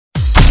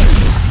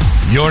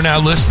You're now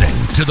listening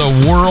to the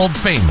world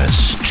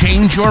famous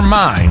Change Your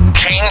Mind,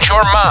 Change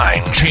Your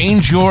Mind,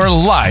 Change Your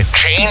Life,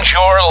 Change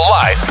Your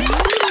Life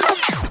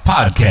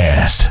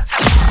podcast.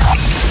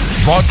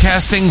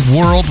 Broadcasting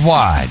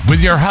worldwide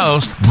with your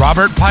host,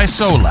 Robert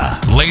Paisola.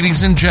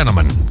 Ladies and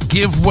gentlemen,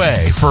 give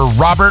way for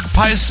Robert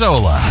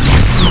Paisola.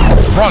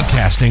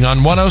 Broadcasting on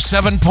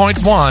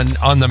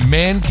 107.1 on the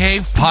Man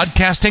Cave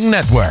Podcasting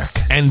Network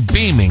and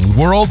beaming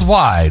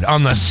worldwide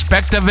on the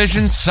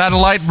Spectavision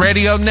Satellite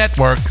Radio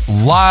Network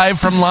live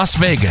from Las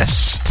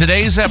Vegas.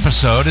 Today's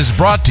episode is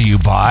brought to you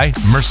by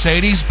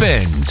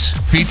Mercedes-Benz,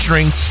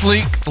 featuring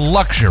sleek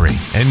luxury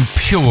and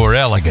pure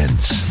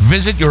elegance.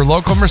 Visit your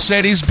local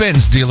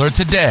Mercedes-Benz dealer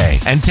today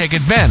and take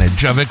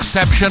advantage of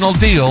exceptional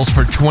deals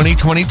for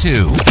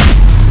 2022.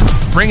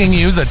 Bringing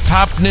you the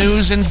top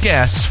news and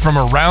guests from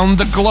around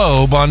the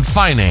globe on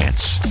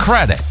finance,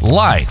 credit,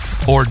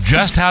 life, or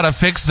just how to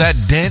fix that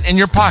dent in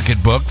your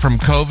pocketbook from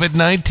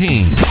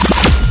COVID-19.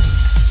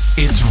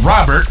 It's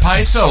Robert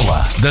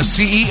Paisola, the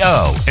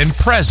CEO and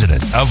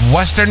president of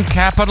Western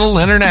Capital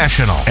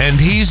International, and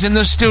he's in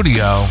the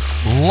studio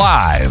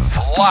live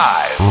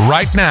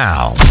right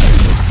now.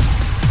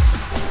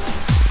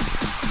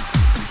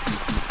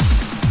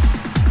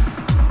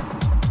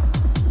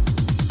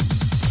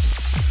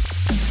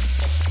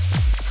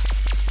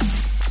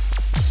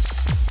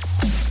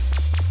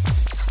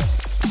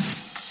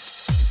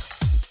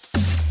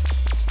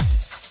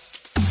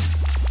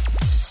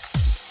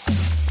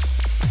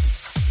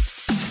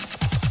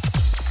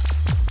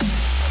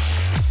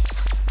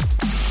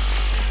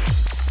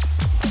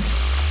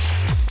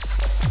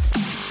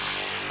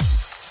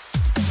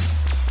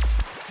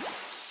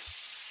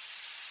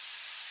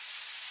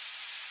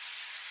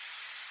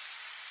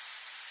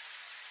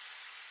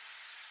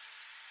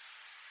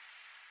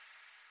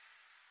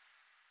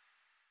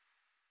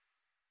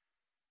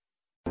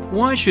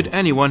 Why should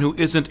anyone who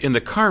isn't in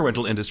the car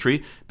rental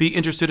industry be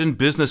interested in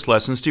business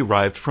lessons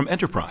derived from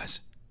enterprise?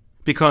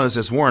 Because,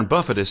 as Warren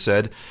Buffett has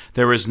said,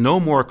 there is no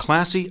more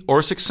classy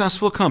or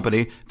successful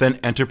company than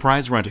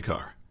Enterprise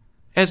Rent-A-Car.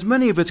 As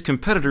many of its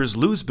competitors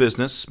lose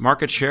business,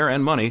 market share,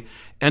 and money,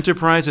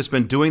 Enterprise has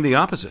been doing the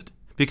opposite,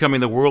 becoming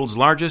the world's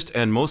largest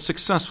and most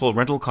successful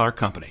rental car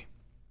company.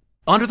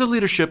 Under the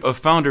leadership of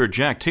founder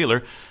Jack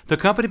Taylor, the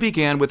company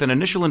began with an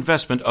initial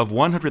investment of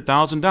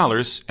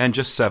 $100,000 and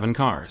just 7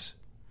 cars.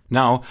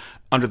 Now,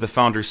 under the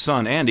founder's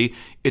son, Andy,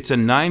 it's a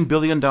 $9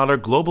 billion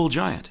global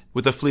giant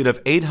with a fleet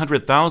of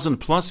 800,000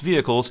 plus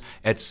vehicles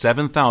at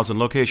 7,000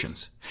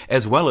 locations,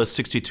 as well as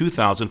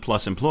 62,000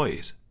 plus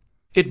employees.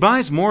 It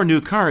buys more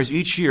new cars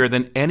each year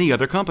than any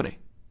other company.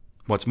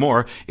 What's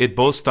more, it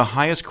boasts the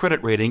highest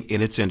credit rating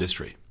in its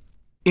industry.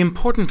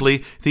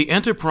 Importantly, the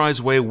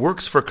Enterprise way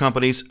works for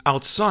companies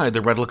outside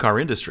the rental car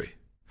industry.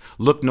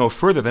 Look no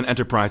further than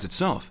Enterprise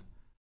itself.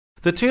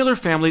 The Taylor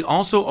family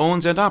also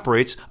owns and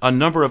operates a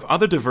number of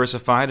other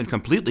diversified and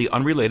completely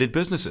unrelated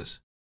businesses,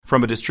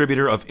 from a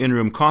distributor of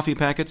in-room coffee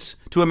packets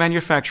to a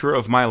manufacturer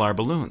of Mylar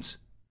balloons.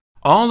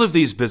 All of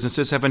these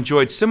businesses have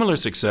enjoyed similar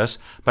success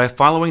by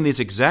following these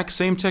exact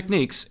same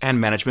techniques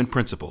and management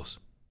principles.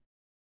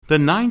 The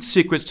 9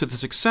 secrets to the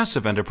success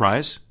of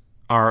Enterprise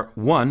are: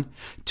 1.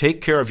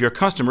 Take care of your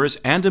customers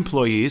and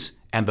employees,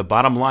 and the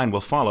bottom line will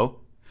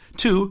follow.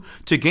 2.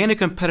 To gain a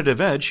competitive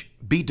edge,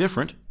 be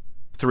different.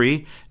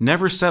 3.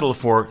 Never settle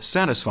for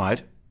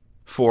satisfied.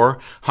 4.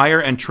 Hire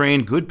and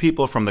train good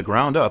people from the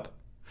ground up.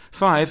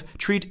 5.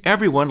 Treat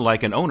everyone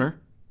like an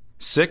owner.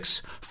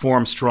 6.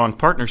 Form strong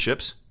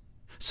partnerships.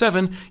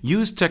 7.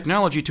 Use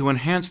technology to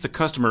enhance the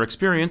customer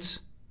experience.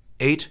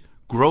 8.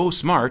 Grow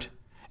smart.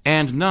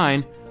 And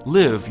 9.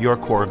 Live your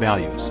core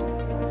values.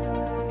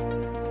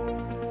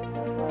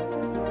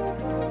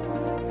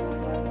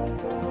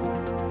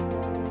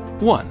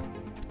 One,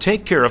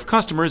 take care of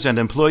customers and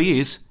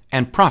employees,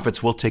 and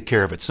profits will take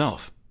care of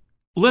itself.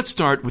 Let's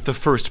start with the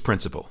first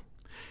principle.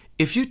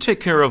 If you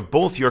take care of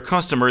both your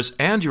customers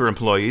and your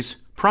employees,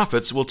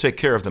 profits will take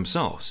care of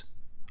themselves.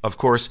 Of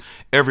course,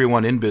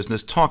 everyone in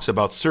business talks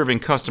about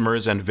serving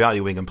customers and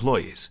valuing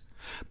employees.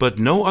 But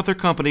no other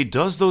company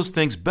does those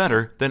things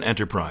better than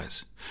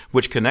Enterprise,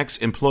 which connects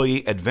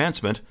employee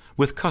advancement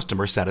with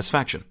customer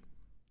satisfaction.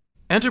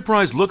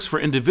 Enterprise looks for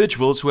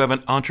individuals who have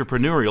an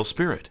entrepreneurial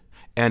spirit,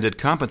 and it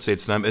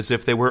compensates them as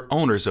if they were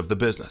owners of the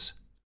business.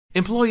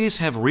 Employees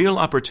have real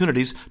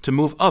opportunities to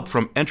move up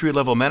from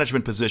entry-level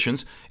management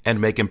positions and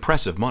make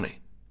impressive money.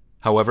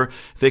 However,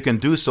 they can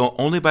do so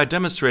only by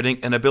demonstrating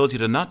an ability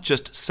to not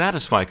just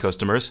satisfy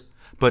customers,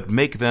 but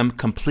make them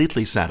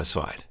completely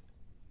satisfied.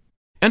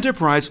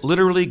 Enterprise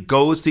literally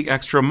goes the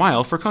extra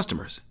mile for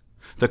customers.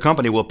 The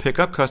company will pick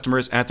up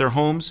customers at their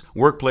homes,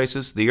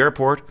 workplaces, the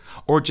airport,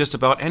 or just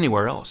about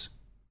anywhere else.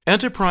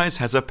 Enterprise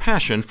has a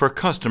passion for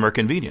customer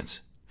convenience.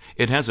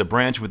 It has a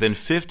branch within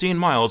 15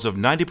 miles of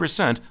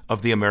 90%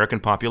 of the American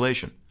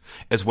population,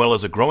 as well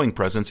as a growing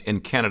presence in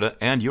Canada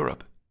and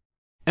Europe.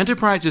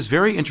 Enterprise is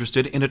very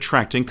interested in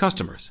attracting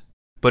customers,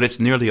 but it's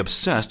nearly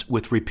obsessed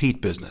with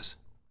repeat business.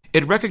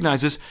 It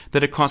recognizes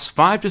that it costs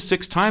 5 to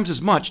 6 times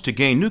as much to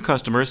gain new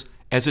customers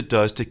as it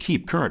does to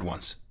keep current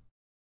ones.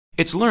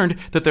 It's learned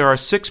that there are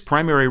 6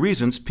 primary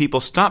reasons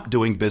people stop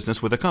doing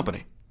business with a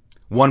company.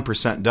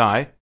 1%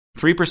 die,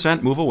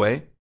 3% move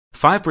away,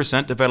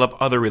 5% develop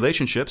other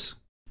relationships,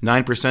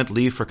 9%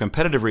 leave for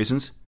competitive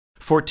reasons,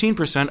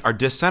 14% are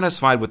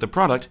dissatisfied with the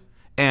product,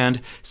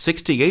 and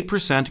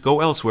 68%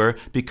 go elsewhere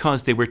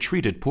because they were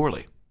treated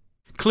poorly.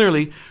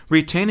 Clearly,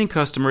 retaining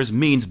customers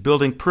means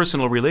building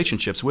personal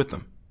relationships with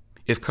them.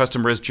 If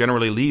customers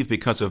generally leave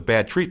because of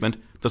bad treatment,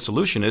 the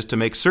solution is to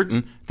make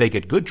certain they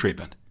get good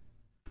treatment.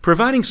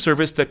 Providing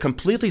service that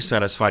completely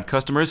satisfied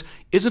customers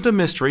isn't a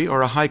mystery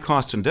or a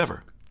high-cost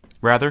endeavor.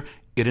 Rather,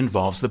 it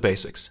involves the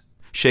basics: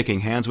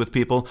 shaking hands with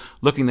people,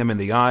 looking them in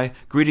the eye,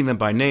 greeting them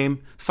by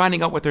name,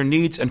 finding out what their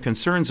needs and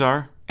concerns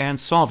are, and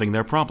solving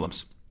their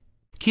problems.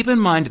 Keep in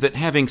mind that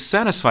having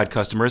satisfied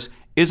customers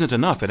isn't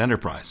enough at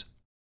Enterprise.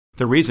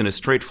 The reason is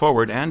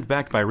straightforward and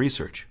backed by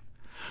research.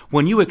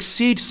 When you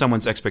exceed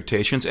someone's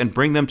expectations and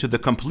bring them to the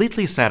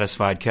completely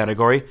satisfied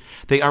category,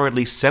 they are at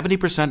least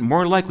 70%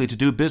 more likely to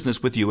do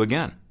business with you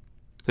again.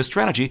 The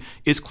strategy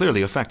is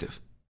clearly effective.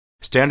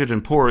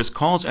 Standard & Poor's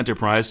calls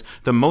Enterprise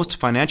the most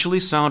financially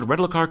sound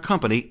rental car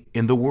company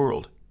in the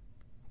world.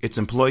 Its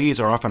employees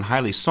are often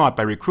highly sought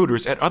by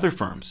recruiters at other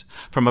firms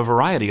from a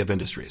variety of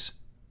industries.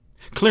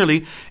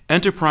 Clearly,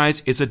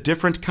 Enterprise is a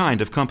different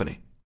kind of company,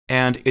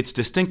 and its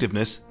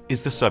distinctiveness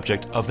is the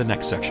subject of the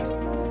next section.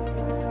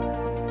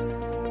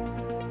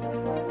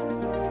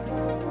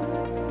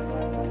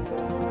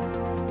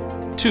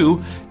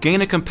 Two,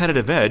 gain a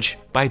competitive edge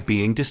by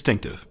being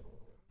distinctive.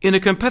 In a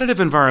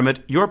competitive environment,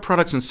 your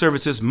products and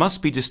services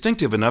must be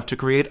distinctive enough to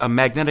create a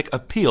magnetic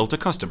appeal to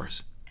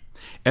customers.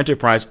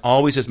 Enterprise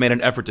always has made an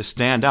effort to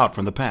stand out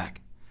from the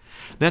pack.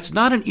 That's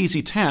not an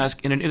easy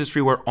task in an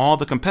industry where all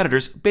the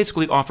competitors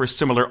basically offer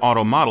similar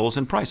auto models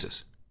and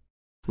prices.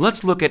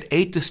 Let's look at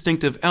 8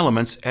 distinctive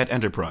elements at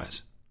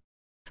Enterprise.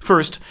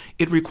 First,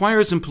 it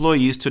requires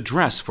employees to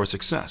dress for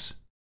success.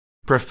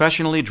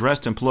 Professionally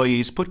dressed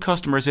employees put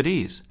customers at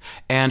ease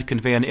and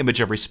convey an image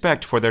of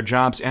respect for their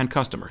jobs and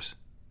customers.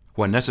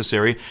 When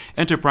necessary,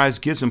 Enterprise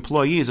gives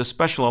employees a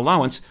special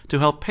allowance to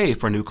help pay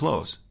for new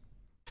clothes.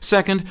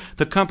 Second,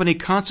 the company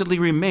constantly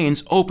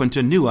remains open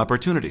to new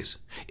opportunities,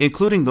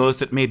 including those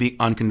that may be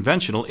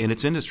unconventional in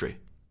its industry.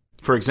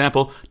 For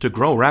example, to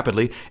grow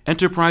rapidly,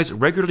 Enterprise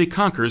regularly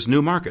conquers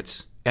new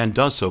markets and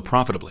does so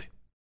profitably.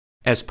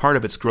 As part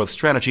of its growth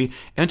strategy,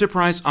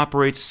 Enterprise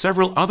operates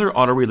several other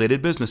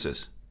auto-related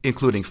businesses,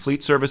 including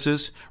fleet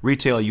services,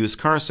 retail used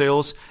car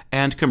sales,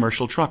 and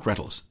commercial truck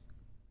rentals.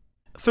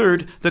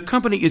 Third, the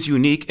company is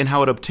unique in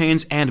how it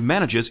obtains and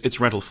manages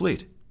its rental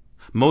fleet.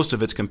 Most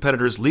of its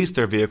competitors lease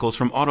their vehicles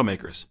from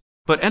automakers,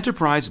 but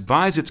Enterprise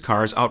buys its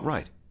cars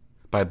outright.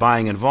 By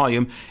buying in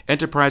volume,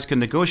 Enterprise can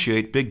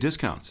negotiate big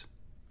discounts.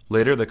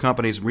 Later, the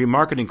company's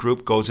remarketing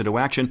group goes into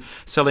action,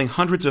 selling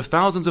hundreds of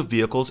thousands of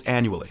vehicles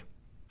annually.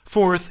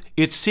 Fourth,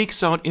 it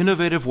seeks out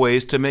innovative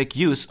ways to make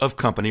use of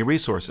company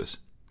resources.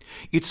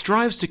 It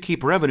strives to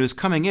keep revenues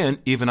coming in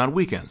even on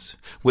weekends,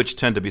 which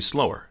tend to be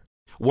slower.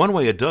 One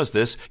way it does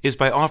this is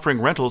by offering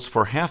rentals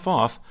for half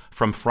off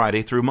from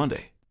Friday through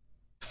Monday.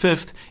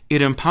 Fifth,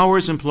 it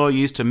empowers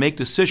employees to make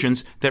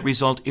decisions that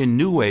result in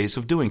new ways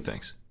of doing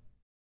things.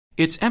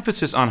 Its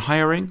emphasis on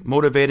hiring,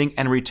 motivating,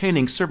 and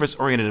retaining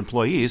service-oriented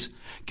employees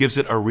gives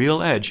it a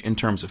real edge in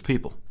terms of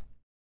people.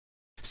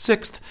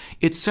 Sixth,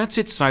 it sets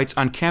its sights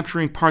on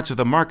capturing parts of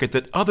the market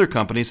that other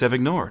companies have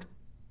ignored.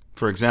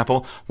 For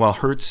example, while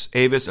Hertz,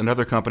 Avis, and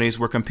other companies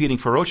were competing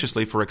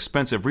ferociously for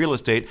expensive real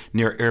estate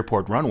near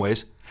airport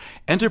runways,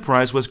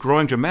 Enterprise was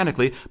growing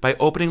dramatically by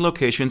opening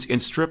locations in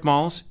strip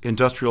malls,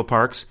 industrial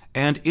parks,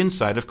 and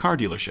inside of car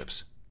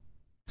dealerships.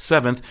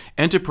 Seventh,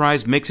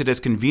 Enterprise makes it as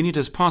convenient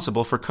as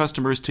possible for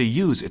customers to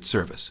use its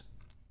service.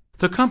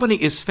 The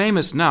company is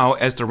famous now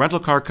as the rental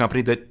car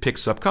company that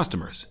picks up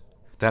customers.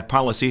 That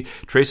policy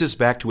traces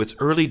back to its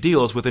early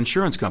deals with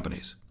insurance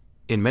companies.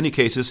 In many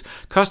cases,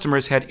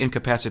 customers had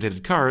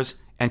incapacitated cars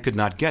and could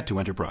not get to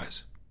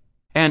Enterprise.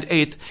 And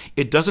eighth,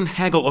 it doesn't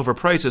haggle over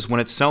prices when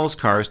it sells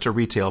cars to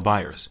retail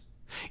buyers.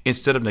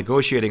 Instead of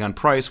negotiating on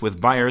price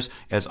with buyers,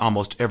 as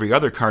almost every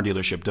other car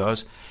dealership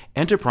does,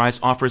 Enterprise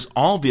offers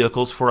all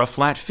vehicles for a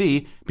flat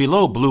fee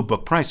below Blue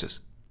Book prices.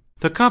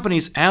 The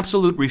company's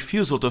absolute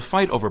refusal to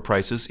fight over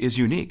prices is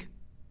unique.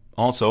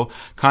 Also,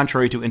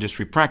 contrary to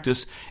industry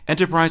practice,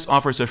 Enterprise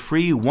offers a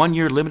free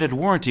 1-year limited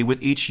warranty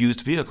with each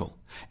used vehicle,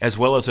 as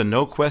well as a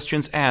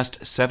no-questions-asked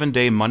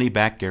 7-day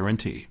money-back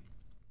guarantee.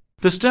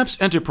 The steps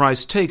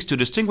Enterprise takes to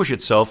distinguish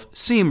itself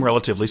seem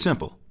relatively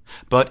simple,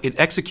 but it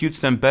executes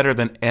them better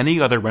than any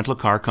other rental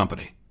car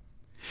company.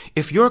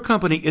 If your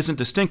company isn't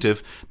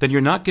distinctive, then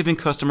you're not giving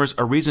customers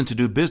a reason to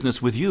do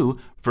business with you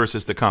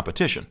versus the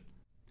competition.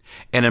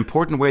 An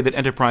important way that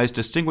Enterprise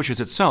distinguishes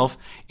itself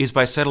is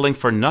by settling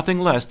for nothing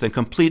less than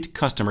complete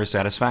customer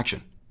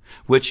satisfaction,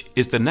 which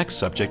is the next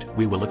subject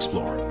we will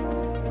explore.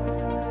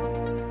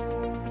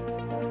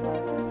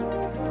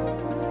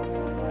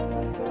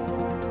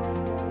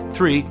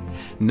 Three,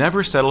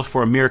 never settle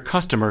for mere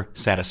customer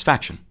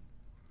satisfaction.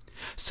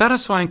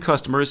 Satisfying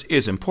customers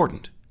is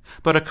important,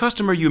 But a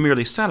customer you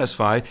merely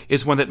satisfy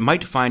is one that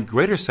might find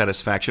greater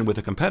satisfaction with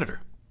a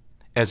competitor.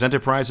 As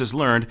enterprises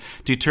learned,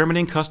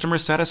 determining customer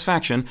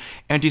satisfaction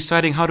and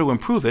deciding how to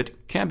improve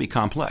it can be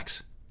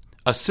complex.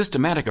 A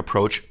systematic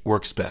approach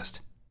works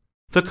best.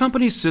 The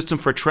company's system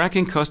for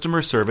tracking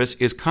customer service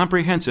is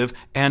comprehensive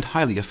and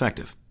highly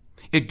effective.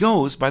 It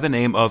goes by the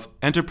name of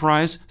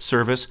Enterprise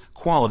Service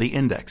Quality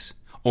Index,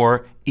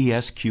 or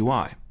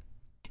ESQI.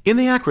 In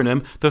the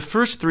acronym, the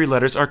first three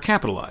letters are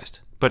capitalized,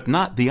 but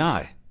not the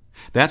I.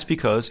 That's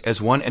because,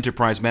 as one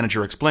enterprise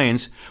manager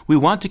explains, we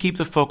want to keep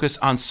the focus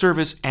on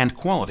service and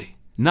quality,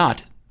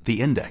 not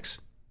the index.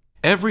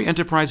 Every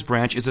enterprise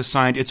branch is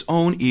assigned its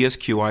own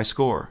ESQI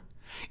score.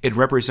 It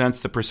represents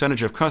the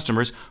percentage of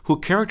customers who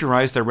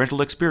characterize their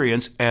rental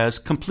experience as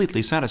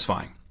completely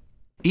satisfying.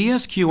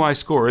 ESQI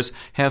scores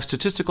have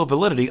statistical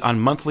validity on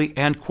monthly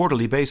and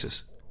quarterly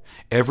basis.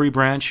 Every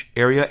branch,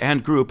 area,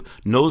 and group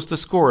knows the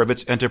score of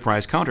its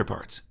enterprise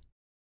counterparts.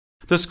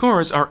 The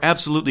scores are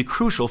absolutely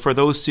crucial for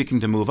those seeking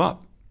to move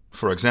up.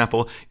 For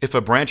example, if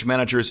a branch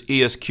manager's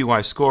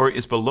ESQI score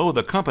is below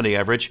the company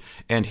average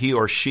and he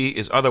or she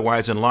is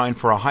otherwise in line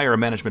for a higher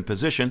management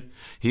position,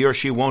 he or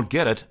she won't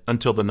get it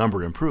until the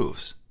number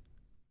improves.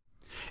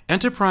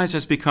 Enterprise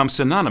has become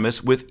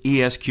synonymous with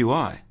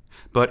ESQI,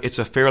 but it's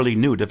a fairly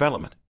new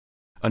development.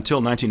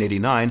 Until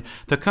 1989,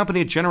 the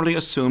company generally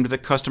assumed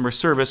that customer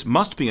service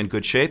must be in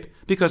good shape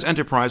because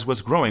enterprise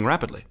was growing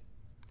rapidly.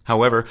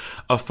 However,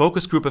 a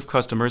focus group of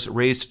customers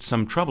raised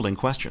some troubling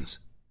questions.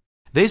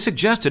 They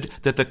suggested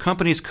that the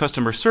company's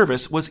customer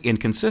service was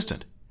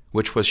inconsistent,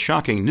 which was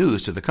shocking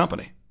news to the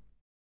company.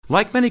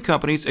 Like many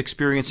companies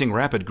experiencing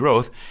rapid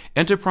growth,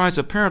 Enterprise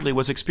apparently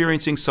was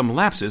experiencing some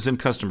lapses in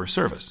customer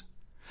service.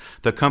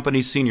 The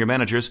company's senior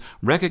managers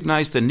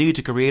recognized the need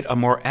to create a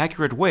more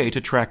accurate way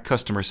to track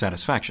customer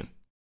satisfaction.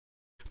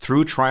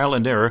 Through trial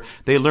and error,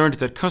 they learned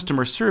that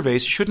customer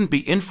surveys shouldn't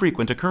be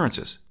infrequent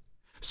occurrences.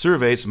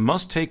 Surveys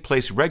must take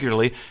place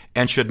regularly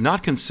and should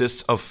not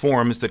consist of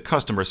forms that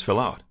customers fill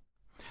out.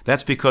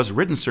 That's because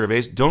written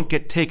surveys don't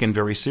get taken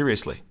very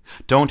seriously,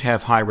 don't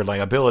have high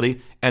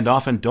reliability, and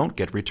often don't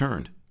get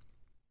returned.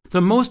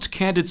 The most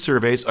candid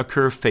surveys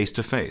occur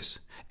face-to-face,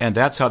 and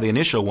that's how the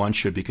initial one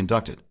should be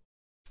conducted.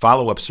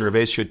 Follow-up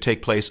surveys should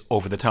take place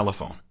over the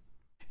telephone.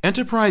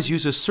 Enterprise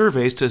uses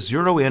surveys to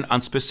zero in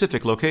on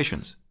specific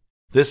locations.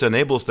 This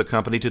enables the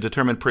company to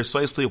determine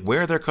precisely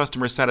where their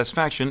customer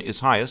satisfaction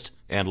is highest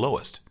and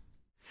lowest.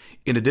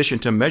 In addition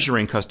to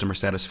measuring customer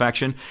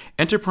satisfaction,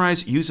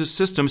 Enterprise uses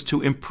systems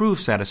to improve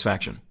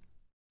satisfaction.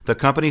 The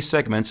company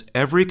segments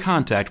every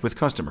contact with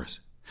customers.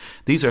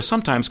 These are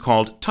sometimes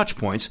called touch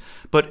points,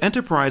 but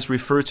Enterprise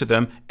refers to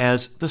them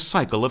as the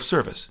cycle of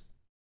service.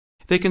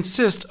 They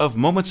consist of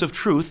moments of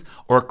truth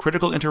or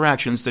critical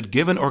interactions that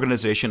give an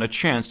organization a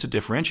chance to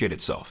differentiate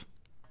itself.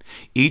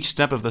 Each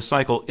step of the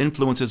cycle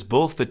influences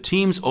both the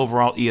team's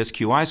overall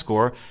ESQI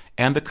score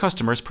and the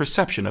customer's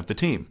perception of the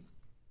team.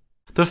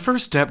 The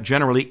first step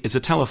generally is a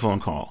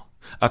telephone call,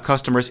 a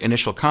customer's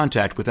initial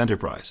contact with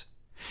Enterprise.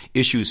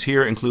 Issues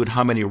here include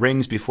how many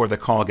rings before the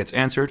call gets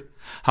answered,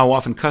 how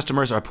often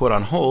customers are put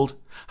on hold,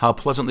 how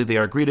pleasantly they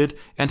are greeted,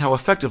 and how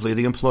effectively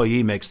the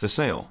employee makes the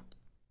sale.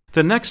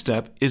 The next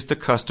step is the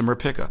customer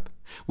pickup,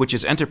 which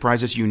is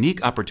Enterprise's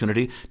unique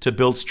opportunity to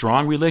build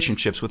strong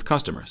relationships with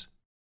customers.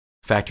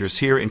 Factors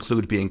here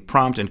include being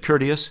prompt and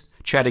courteous,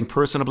 chatting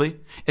personably,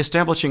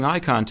 establishing eye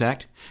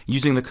contact,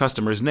 using the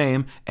customer's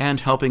name, and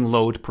helping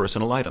load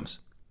personal items.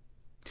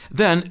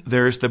 Then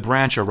there's the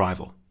branch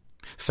arrival.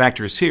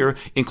 Factors here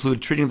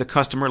include treating the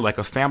customer like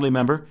a family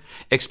member,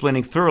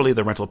 explaining thoroughly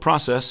the rental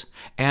process,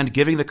 and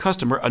giving the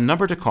customer a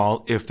number to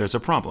call if there's a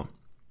problem.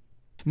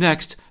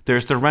 Next,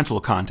 there's the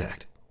rental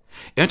contact.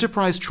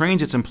 Enterprise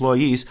trains its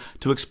employees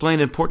to explain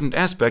important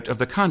aspect of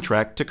the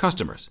contract to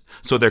customers,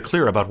 so they're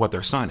clear about what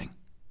they're signing.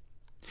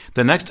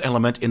 The next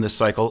element in the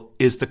cycle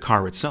is the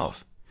car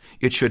itself.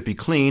 It should be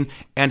clean,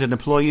 and an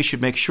employee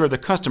should make sure the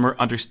customer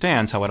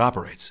understands how it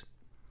operates.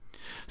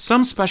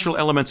 Some special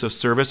elements of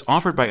service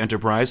offered by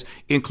Enterprise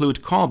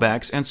include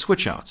callbacks and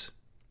switch-outs.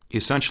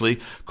 Essentially,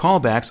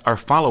 callbacks are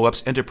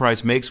follow-ups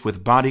Enterprise makes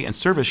with body and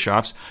service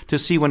shops to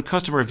see when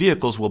customer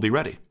vehicles will be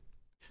ready.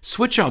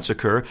 Switch-outs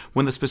occur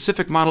when the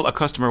specific model a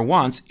customer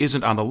wants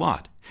isn't on the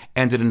lot,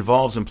 and it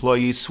involves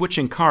employees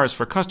switching cars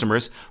for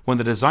customers when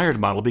the desired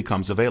model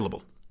becomes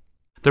available.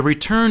 The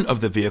return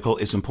of the vehicle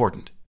is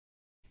important.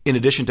 In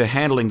addition to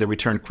handling the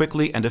return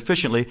quickly and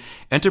efficiently,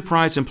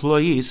 Enterprise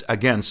employees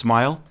again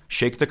smile,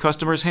 shake the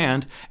customer's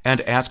hand,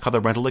 and ask how the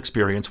rental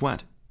experience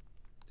went.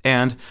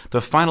 And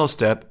the final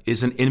step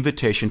is an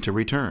invitation to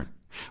return,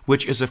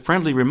 which is a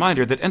friendly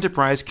reminder that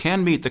Enterprise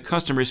can meet the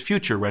customer's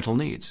future rental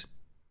needs.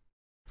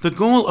 The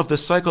goal of the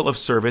cycle of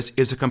service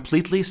is a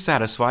completely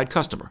satisfied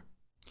customer.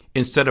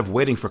 Instead of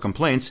waiting for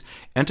complaints,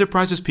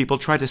 Enterprise's people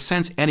try to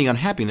sense any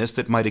unhappiness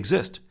that might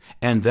exist,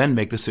 and then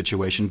make the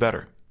situation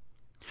better.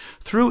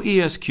 Through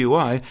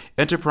ESQI,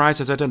 Enterprise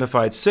has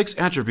identified 6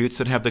 attributes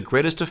that have the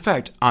greatest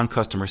effect on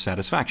customer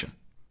satisfaction.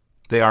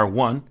 They are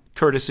 1.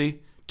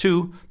 Courtesy,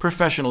 2.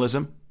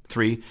 Professionalism,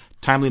 3.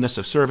 Timeliness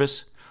of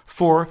service,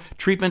 4.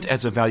 Treatment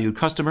as a valued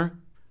customer.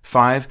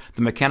 5.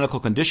 The mechanical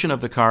condition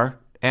of the car.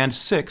 And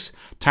 6.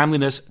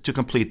 Timeliness to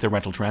complete the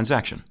rental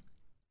transaction.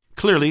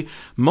 Clearly,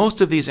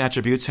 most of these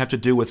attributes have to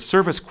do with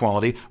service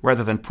quality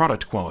rather than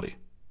product quality,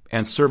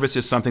 and service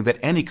is something that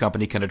any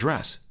company can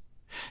address.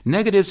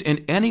 Negatives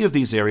in any of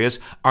these areas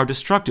are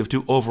destructive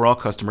to overall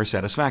customer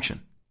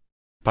satisfaction.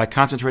 By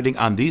concentrating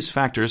on these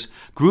factors,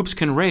 groups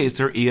can raise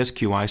their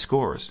ESQI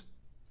scores.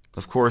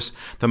 Of course,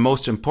 the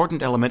most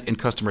important element in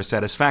customer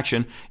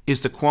satisfaction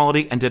is the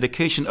quality and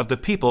dedication of the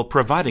people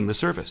providing the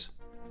service.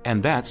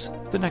 And that's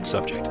the next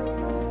subject.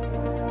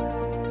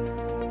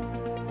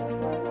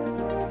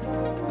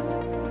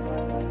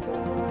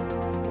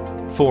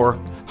 Four,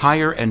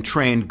 hire and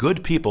train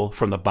good people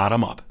from the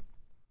bottom up.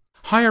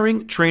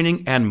 Hiring,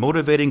 training, and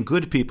motivating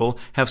good people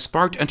have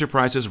sparked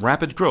Enterprise's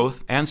rapid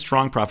growth and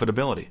strong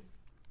profitability.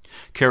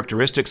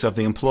 Characteristics of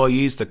the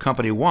employees the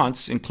company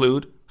wants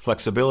include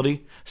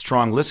flexibility,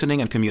 strong listening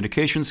and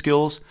communication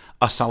skills,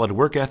 a solid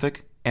work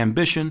ethic,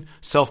 ambition,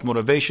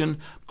 self-motivation,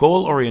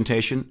 goal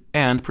orientation,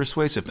 and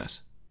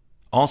persuasiveness.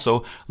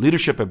 Also,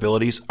 leadership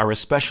abilities are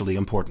especially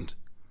important.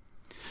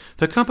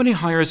 The company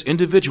hires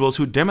individuals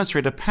who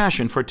demonstrate a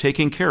passion for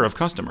taking care of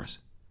customers.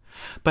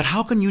 But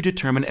how can you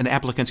determine an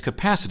applicant's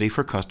capacity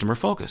for customer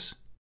focus?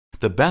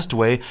 The best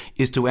way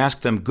is to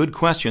ask them good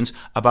questions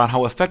about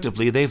how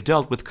effectively they've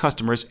dealt with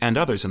customers and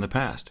others in the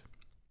past.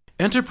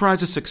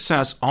 Enterprise's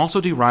success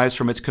also derives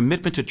from its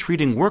commitment to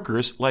treating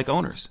workers like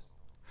owners.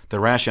 The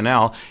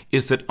rationale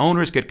is that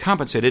owners get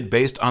compensated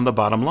based on the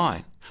bottom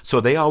line, so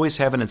they always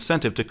have an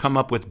incentive to come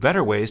up with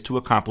better ways to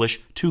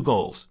accomplish two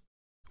goals.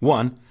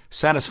 1.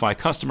 Satisfy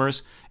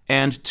customers,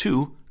 and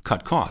 2.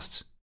 Cut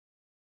costs.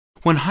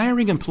 When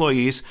hiring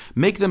employees,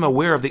 make them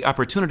aware of the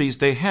opportunities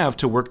they have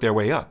to work their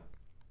way up.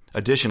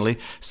 Additionally,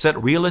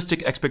 set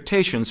realistic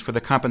expectations for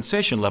the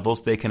compensation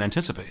levels they can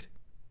anticipate.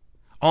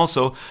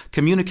 Also,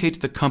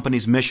 communicate the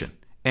company's mission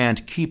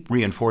and keep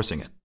reinforcing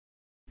it.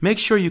 Make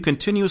sure you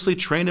continuously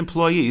train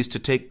employees to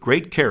take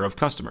great care of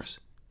customers.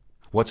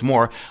 What's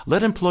more,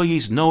 let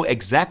employees know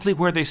exactly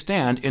where they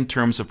stand in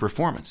terms of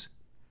performance.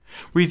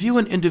 Review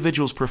an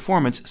individual's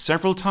performance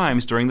several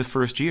times during the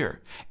first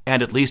year,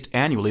 and at least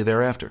annually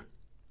thereafter.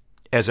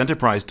 As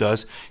Enterprise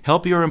does,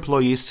 help your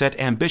employees set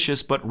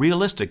ambitious but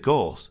realistic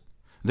goals.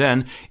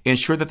 Then,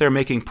 ensure that they're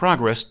making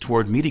progress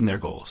toward meeting their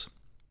goals.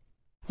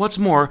 What's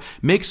more,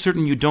 make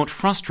certain you don't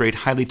frustrate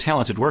highly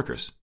talented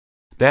workers.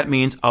 That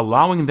means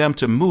allowing them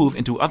to move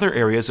into other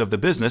areas of the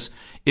business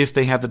if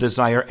they have the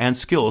desire and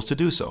skills to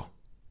do so.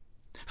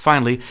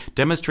 Finally,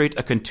 demonstrate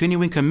a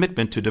continuing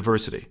commitment to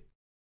diversity.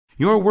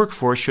 Your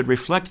workforce should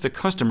reflect the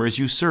customers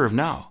you serve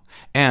now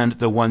and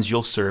the ones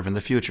you'll serve in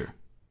the future.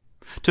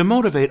 To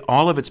motivate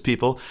all of its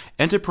people,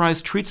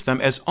 Enterprise treats them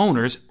as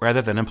owners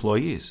rather than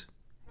employees,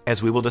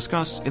 as we will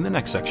discuss in the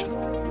next section.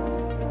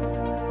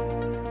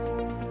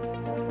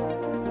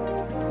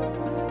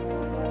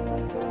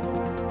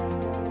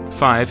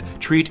 Five,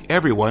 treat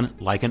everyone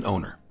like an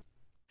owner.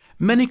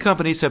 Many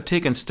companies have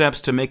taken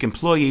steps to make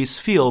employees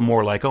feel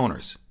more like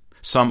owners.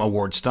 Some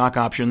award stock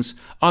options,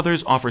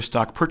 others offer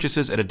stock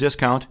purchases at a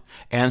discount,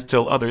 and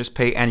still others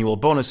pay annual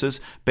bonuses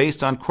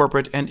based on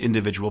corporate and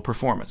individual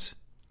performance.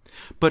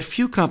 But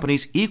few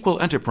companies equal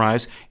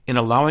Enterprise in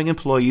allowing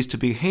employees to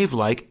behave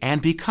like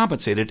and be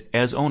compensated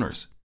as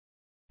owners.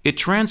 It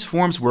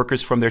transforms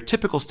workers from their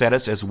typical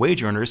status as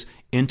wage earners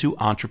into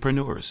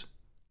entrepreneurs.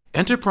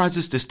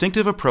 Enterprise's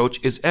distinctive approach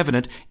is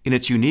evident in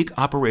its unique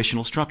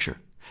operational structure,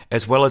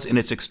 as well as in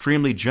its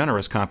extremely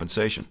generous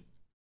compensation.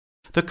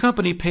 The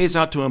company pays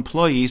out to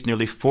employees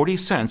nearly 40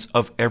 cents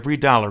of every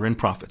dollar in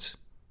profits.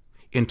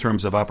 In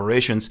terms of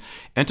operations,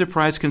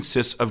 Enterprise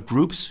consists of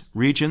groups,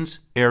 regions,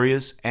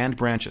 areas, and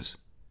branches.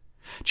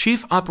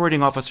 Chief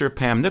Operating Officer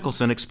Pam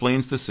Nicholson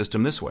explains the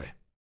system this way.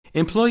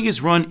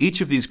 Employees run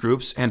each of these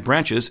groups and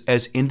branches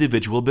as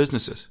individual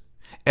businesses.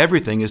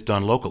 Everything is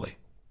done locally.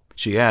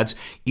 She adds,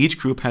 each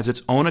group has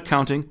its own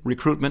accounting,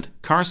 recruitment,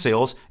 car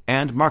sales,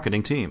 and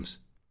marketing teams.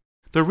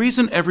 The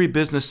reason every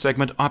business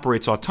segment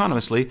operates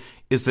autonomously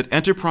is that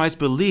Enterprise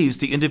believes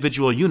the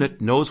individual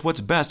unit knows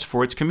what's best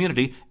for its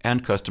community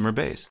and customer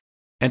base.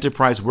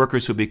 Enterprise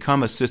workers who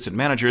become assistant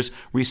managers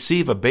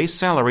receive a base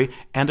salary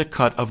and a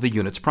cut of the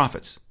unit's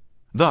profits.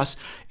 Thus,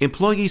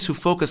 employees who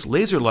focus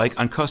laser-like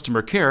on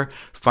customer care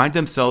find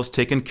themselves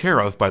taken care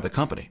of by the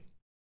company.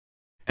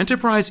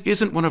 Enterprise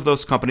isn't one of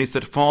those companies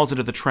that falls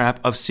into the trap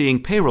of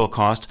seeing payroll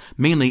cost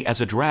mainly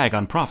as a drag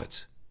on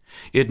profits.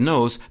 It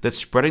knows that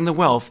spreading the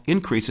wealth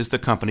increases the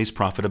company's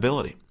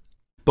profitability.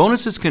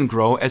 Bonuses can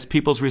grow as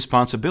people's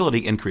responsibility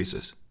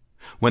increases.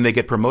 When they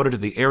get promoted to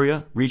the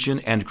area, region,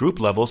 and group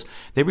levels,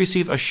 they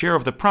receive a share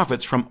of the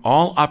profits from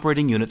all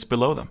operating units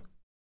below them.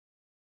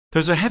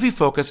 There's a heavy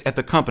focus at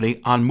the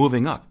company on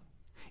moving up.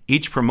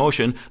 Each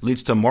promotion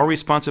leads to more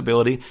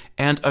responsibility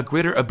and a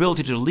greater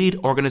ability to lead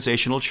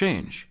organizational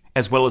change,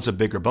 as well as a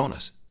bigger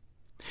bonus.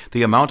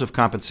 The amount of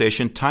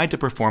compensation tied to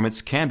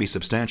performance can be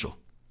substantial.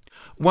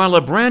 While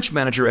a branch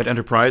manager at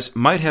Enterprise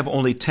might have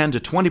only 10 to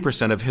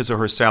 20% of his or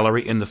her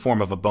salary in the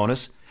form of a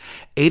bonus,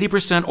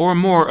 80% or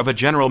more of a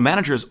general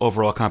manager's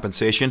overall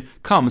compensation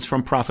comes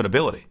from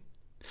profitability.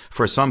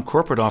 For some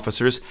corporate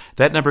officers,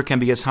 that number can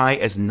be as high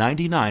as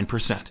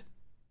 99%.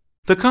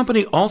 The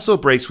company also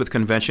breaks with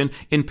convention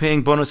in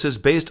paying bonuses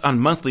based on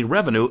monthly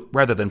revenue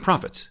rather than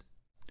profits.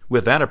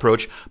 With that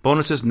approach,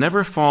 bonuses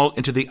never fall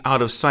into the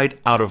out-of-sight,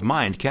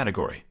 out-of-mind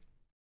category.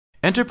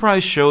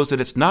 Enterprise shows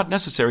that it's not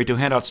necessary to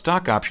hand out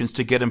stock options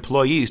to get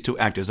employees to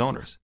act as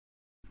owners.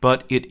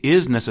 But it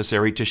is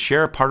necessary to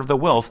share part of the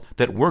wealth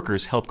that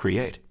workers help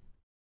create.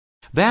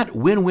 That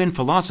win-win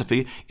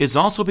philosophy is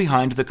also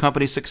behind the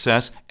company's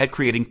success at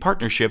creating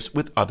partnerships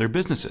with other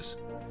businesses,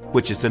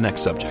 which is the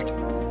next subject.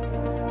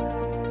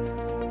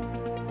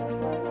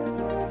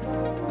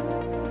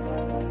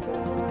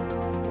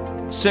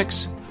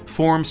 Six,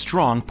 form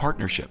strong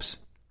partnerships.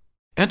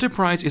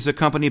 Enterprise is a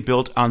company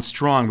built on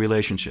strong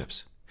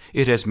relationships.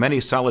 It has many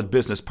solid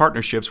business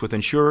partnerships with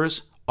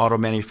insurers, auto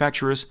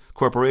manufacturers,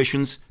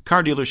 corporations,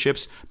 car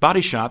dealerships,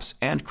 body shops,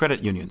 and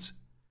credit unions.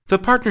 The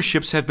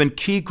partnerships have been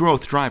key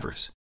growth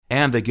drivers,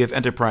 and they give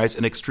Enterprise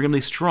an extremely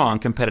strong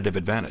competitive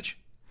advantage.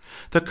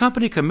 The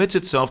company commits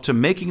itself to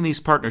making these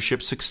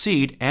partnerships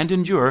succeed and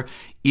endure,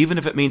 even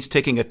if it means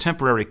taking a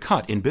temporary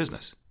cut in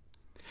business.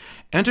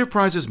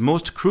 Enterprise's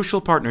most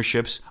crucial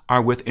partnerships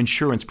are with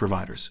insurance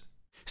providers.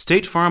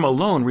 State Farm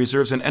alone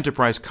reserves an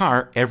Enterprise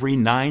car every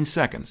 9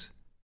 seconds.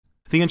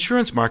 The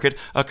insurance market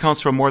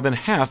accounts for more than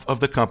half of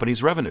the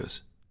company's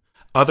revenues.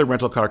 Other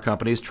rental car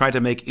companies try to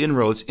make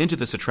inroads into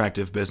this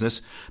attractive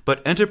business,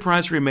 but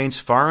Enterprise remains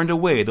far and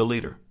away the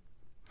leader.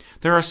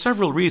 There are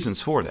several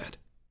reasons for that.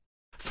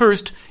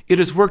 First, it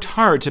has worked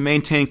hard to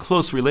maintain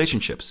close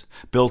relationships,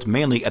 built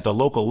mainly at the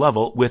local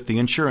level with the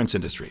insurance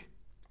industry.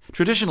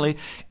 Traditionally,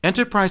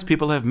 Enterprise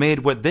people have made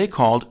what they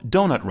called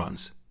donut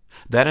runs.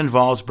 That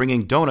involves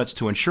bringing donuts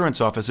to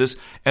insurance offices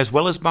as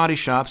well as body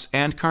shops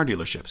and car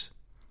dealerships.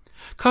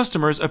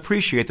 Customers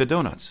appreciate the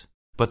donuts,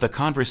 but the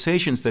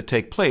conversations that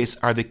take place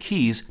are the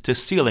keys to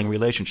sealing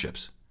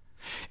relationships.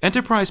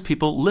 Enterprise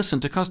people listen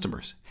to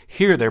customers,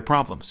 hear their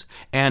problems,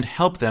 and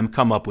help them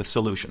come up with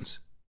solutions.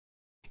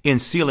 In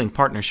sealing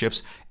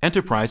partnerships,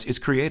 Enterprise is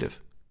creative.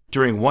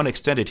 During one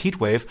extended heat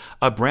wave,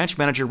 a branch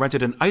manager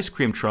rented an ice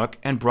cream truck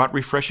and brought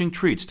refreshing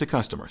treats to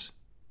customers.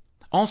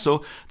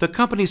 Also, the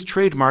company's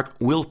trademark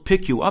We'll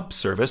Pick You Up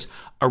service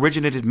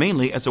originated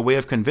mainly as a way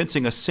of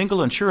convincing a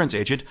single insurance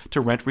agent to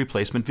rent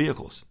replacement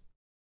vehicles.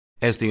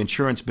 As the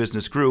insurance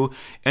business grew,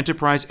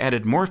 Enterprise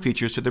added more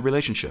features to the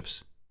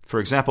relationships. For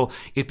example,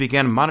 it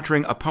began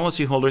monitoring a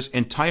policyholder's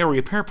entire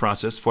repair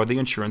process for the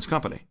insurance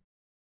company.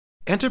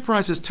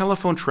 Enterprise's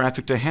telephone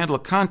traffic to handle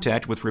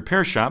contact with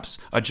repair shops,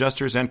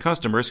 adjusters, and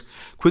customers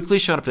quickly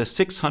shot up to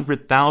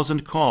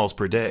 600,000 calls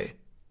per day.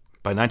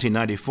 By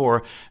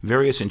 1994,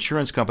 various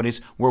insurance companies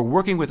were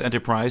working with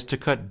Enterprise to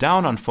cut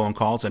down on phone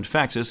calls and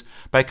faxes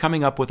by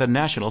coming up with a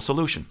national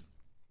solution.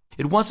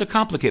 It was a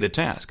complicated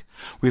task,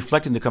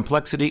 reflecting the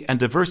complexity and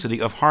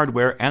diversity of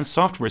hardware and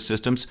software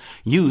systems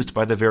used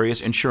by the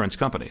various insurance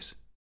companies.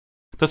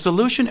 The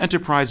solution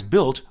Enterprise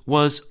built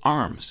was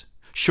ARMS,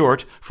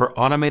 short for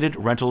Automated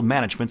Rental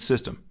Management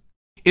System.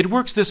 It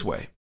works this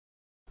way.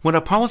 When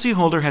a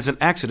policyholder has an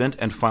accident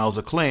and files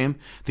a claim,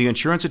 the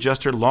insurance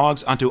adjuster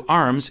logs onto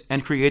ARMS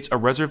and creates a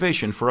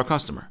reservation for a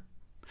customer.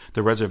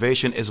 The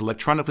reservation is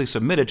electronically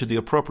submitted to the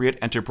appropriate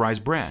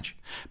Enterprise branch,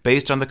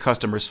 based on the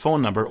customer's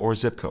phone number or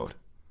zip code.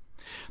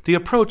 The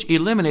approach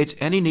eliminates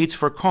any needs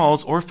for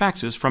calls or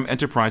faxes from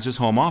Enterprise's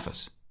home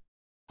office.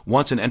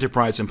 Once an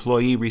Enterprise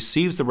employee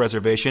receives the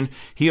reservation,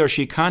 he or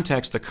she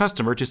contacts the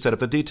customer to set up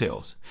the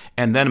details,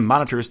 and then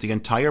monitors the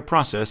entire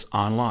process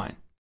online.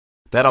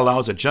 That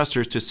allows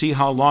adjusters to see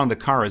how long the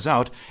car is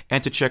out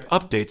and to check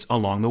updates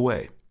along the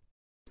way.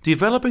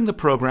 Developing the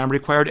program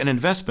required an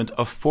investment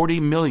of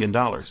 $40 million.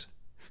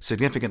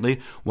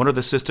 Significantly, one of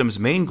the system's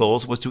main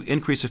goals was to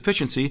increase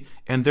efficiency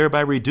and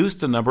thereby reduce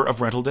the number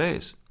of rental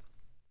days.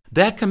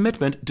 That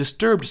commitment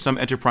disturbed some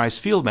Enterprise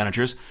field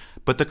managers,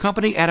 but the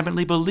company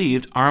adamantly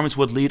believed ARMS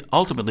would lead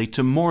ultimately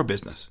to more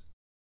business.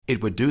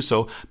 It would do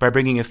so by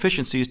bringing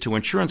efficiencies to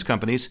insurance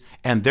companies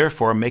and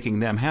therefore making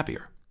them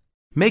happier.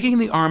 Making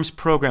the ARMS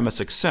program a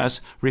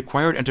success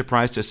required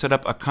Enterprise to set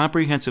up a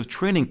comprehensive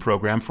training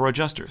program for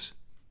adjusters.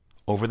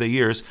 Over the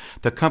years,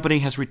 the company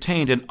has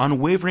retained an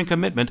unwavering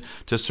commitment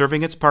to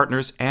serving its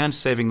partners and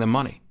saving them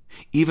money,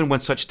 even when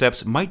such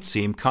steps might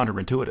seem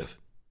counterintuitive.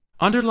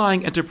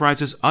 Underlying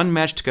Enterprise's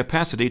unmatched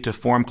capacity to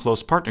form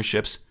close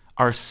partnerships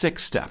are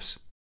 6 steps.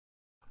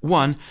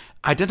 1.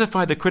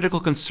 Identify the critical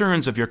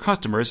concerns of your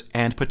customers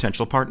and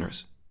potential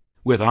partners.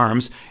 With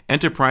ARMS,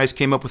 Enterprise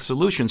came up with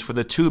solutions for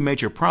the 2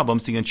 major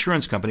problems the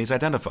insurance companies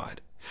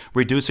identified: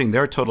 reducing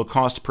their total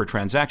cost per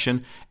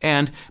transaction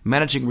and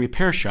managing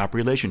repair shop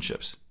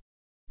relationships.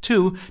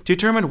 2.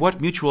 Determine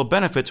what mutual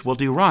benefits will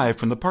derive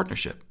from the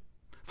partnership.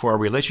 For a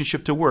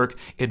relationship to work,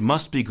 it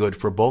must be good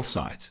for both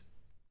sides.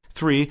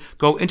 3.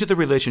 Go into the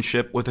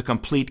relationship with a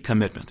complete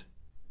commitment.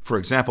 For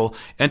example,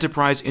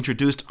 Enterprise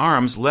introduced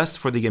ARMS less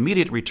for the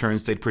immediate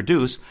returns they'd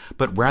produce,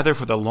 but rather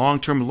for the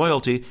long-term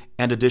loyalty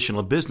and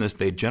additional business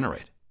they'd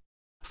generate.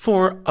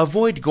 4.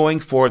 Avoid going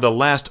for the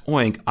last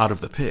oink out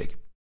of the pig.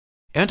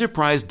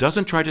 Enterprise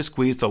doesn't try to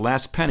squeeze the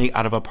last penny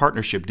out of a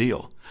partnership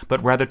deal,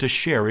 but rather to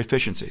share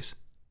efficiencies.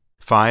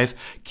 5.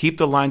 Keep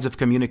the lines of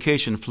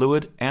communication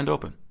fluid and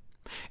open.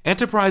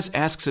 Enterprise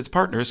asks its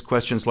partners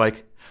questions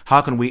like,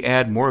 how can we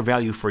add more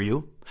value for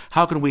you?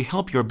 How can we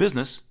help your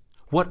business?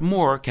 What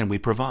more can we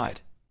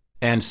provide?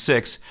 And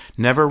 6.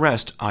 Never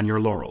rest on your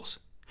laurels.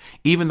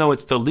 Even though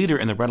it's the leader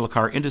in the rental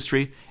car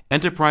industry,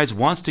 Enterprise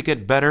wants to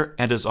get better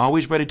and is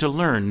always ready to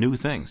learn new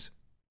things.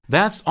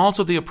 That's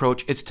also the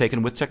approach it's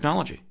taken with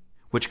technology,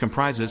 which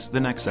comprises the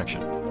next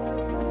section.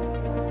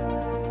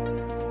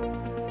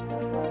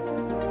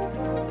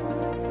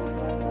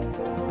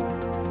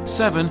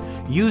 Seven,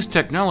 use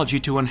technology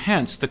to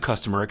enhance the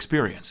customer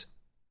experience.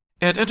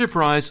 At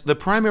Enterprise, the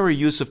primary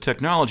use of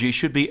technology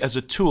should be as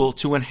a tool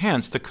to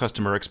enhance the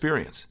customer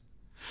experience.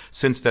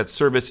 Since that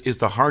service is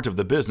the heart of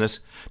the business,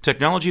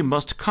 technology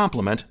must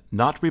complement,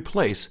 not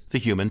replace, the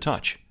human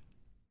touch.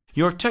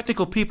 Your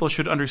technical people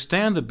should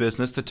understand the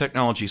business the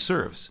technology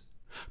serves.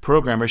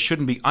 Programmers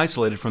shouldn't be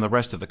isolated from the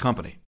rest of the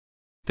company.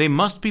 They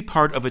must be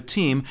part of a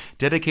team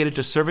dedicated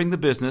to serving the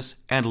business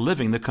and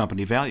living the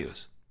company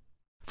values.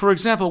 For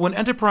example, when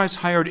Enterprise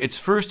hired its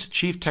first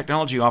chief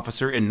technology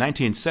officer in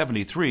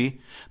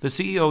 1973, the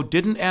CEO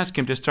didn't ask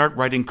him to start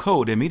writing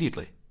code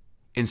immediately.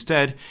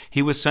 Instead,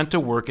 he was sent to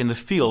work in the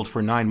field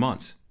for 9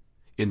 months.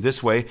 In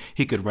this way,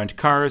 he could rent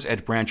cars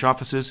at branch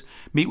offices,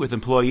 meet with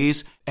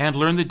employees, and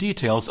learn the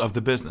details of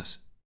the business.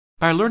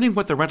 By learning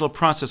what the rental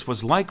process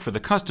was like for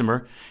the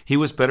customer, he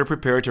was better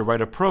prepared to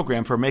write a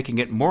program for making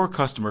it more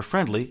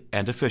customer-friendly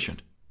and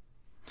efficient.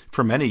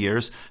 For many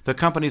years, the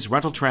company's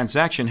rental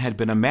transaction had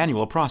been a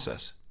manual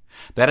process.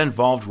 That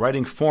involved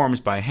writing forms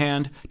by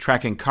hand,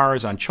 tracking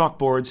cars on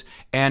chalkboards,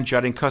 and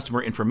jotting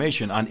customer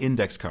information on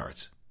index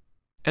cards.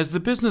 As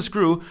the business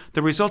grew,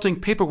 the resulting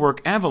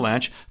paperwork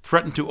avalanche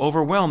threatened to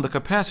overwhelm the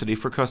capacity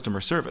for customer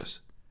service.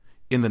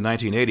 In the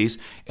 1980s,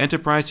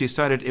 Enterprise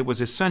decided it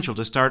was essential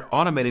to start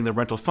automating the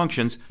rental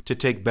functions to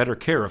take better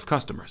care of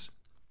customers.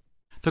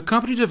 The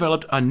company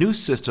developed a new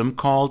system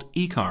called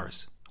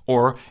eCars,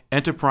 or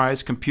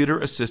Enterprise Computer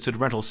Assisted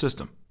Rental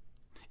System.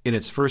 In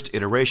its first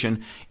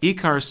iteration,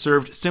 eCars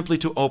served simply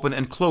to open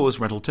and close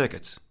rental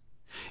tickets.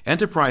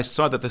 Enterprise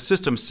saw that the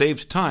system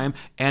saved time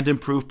and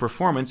improved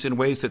performance in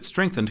ways that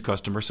strengthened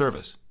customer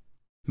service.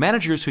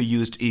 Managers who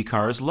used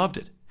eCars loved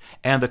it,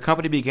 and the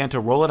company began to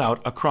roll it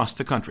out across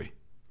the country.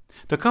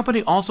 The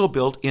company also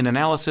built in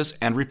analysis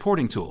and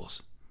reporting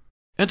tools.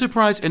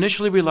 Enterprise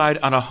initially relied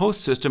on a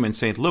host system in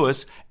St.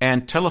 Louis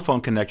and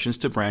telephone connections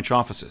to branch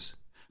offices.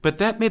 But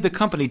that made the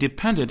company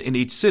dependent in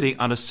each city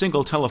on a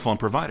single telephone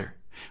provider,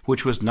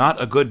 which was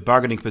not a good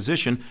bargaining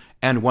position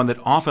and one that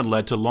often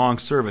led to long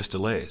service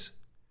delays.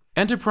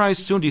 Enterprise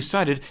soon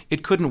decided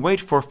it couldn't wait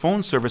for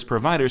phone service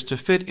providers to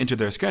fit into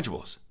their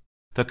schedules.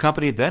 The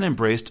company then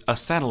embraced a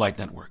satellite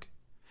network.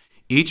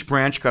 Each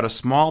branch got a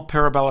small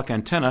parabolic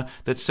antenna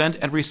that sent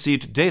and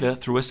received data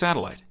through a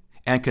satellite,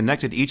 and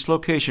connected each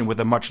location with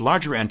a much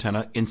larger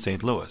antenna in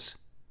St. Louis.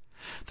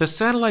 The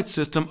satellite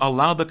system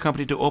allowed the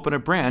company to open a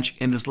branch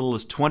in as little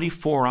as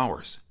 24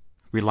 hours.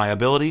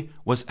 Reliability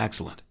was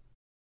excellent.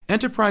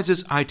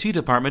 Enterprise's IT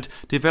department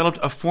developed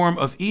a form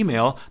of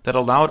email that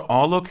allowed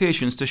all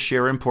locations to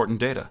share important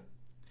data.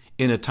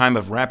 In a time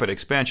of rapid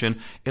expansion,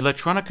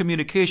 electronic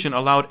communication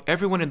allowed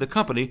everyone in the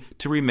company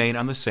to remain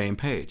on the same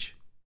page.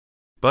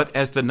 But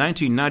as the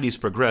 1990s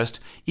progressed,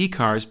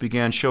 eCars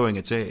began showing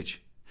its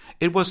age.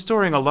 It was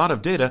storing a lot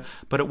of data,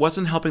 but it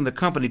wasn't helping the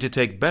company to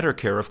take better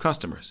care of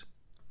customers.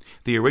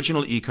 The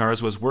original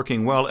eCars was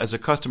working well as a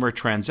customer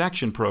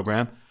transaction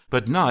program,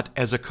 but not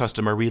as a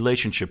customer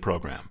relationship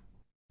program.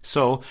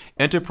 So,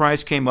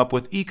 Enterprise came up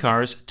with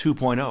eCars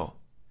 2.0.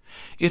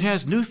 It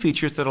has new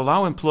features that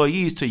allow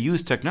employees to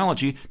use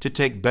technology to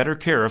take better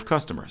care of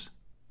customers.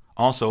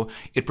 Also,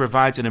 it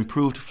provides an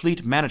improved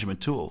fleet management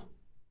tool.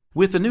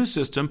 With the new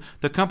system,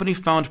 the company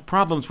found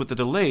problems with the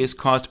delays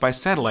caused by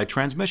satellite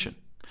transmission.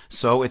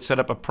 So, it set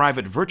up a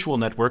private virtual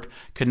network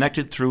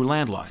connected through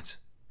landlines.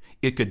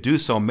 It could do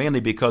so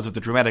mainly because of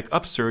the dramatic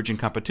upsurge in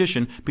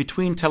competition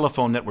between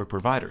telephone network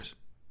providers.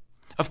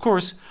 Of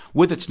course,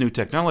 with its new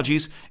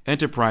technologies,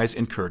 Enterprise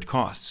incurred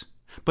costs,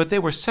 but they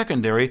were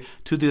secondary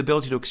to the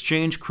ability to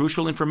exchange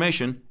crucial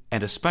information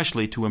and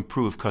especially to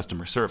improve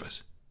customer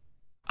service.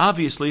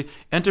 Obviously,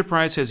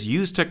 Enterprise has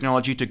used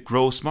technology to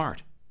grow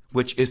smart,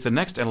 which is the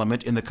next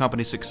element in the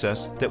company's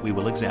success that we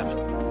will examine.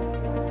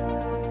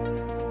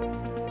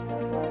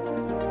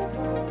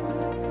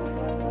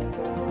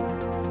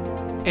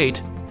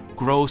 Eight,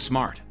 grow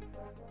smart.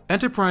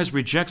 Enterprise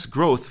rejects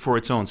growth for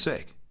its own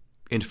sake.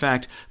 In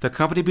fact, the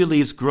company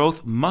believes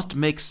growth must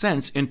make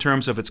sense in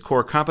terms of its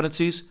core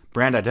competencies,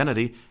 brand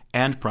identity,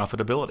 and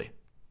profitability.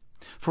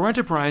 For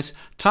Enterprise,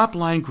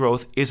 top-line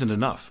growth isn't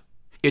enough.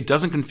 It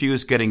doesn't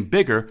confuse getting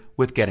bigger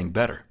with getting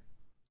better.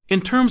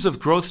 In terms of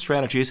growth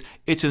strategies,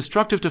 it's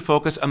instructive to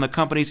focus on the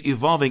company's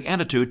evolving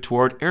attitude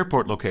toward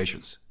airport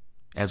locations.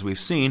 As we've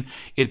seen,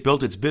 it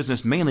built its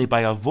business mainly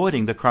by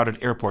avoiding the crowded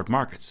airport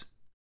markets.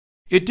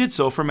 It did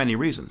so for many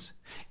reasons,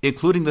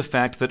 including the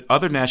fact that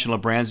other national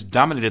brands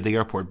dominated the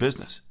airport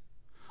business.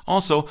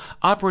 Also,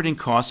 operating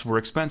costs were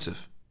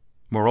expensive.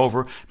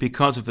 Moreover,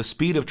 because of the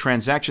speed of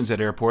transactions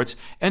at airports,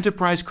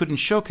 Enterprise couldn't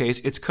showcase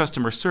its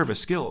customer service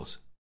skills.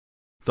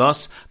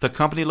 Thus, the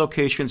company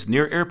locations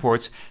near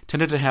airports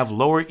tended to have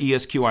lower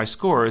ESQI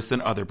scores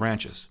than other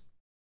branches.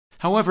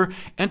 However,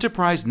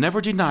 Enterprise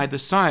never denied the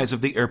size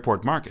of the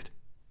airport market.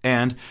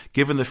 And,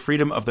 given the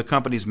freedom of the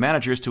company's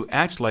managers to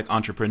act like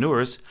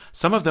entrepreneurs,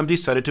 some of them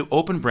decided to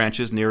open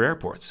branches near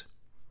airports.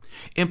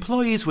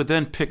 Employees would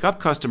then pick up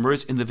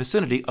customers in the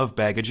vicinity of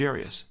baggage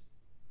areas.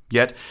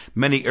 Yet,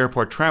 many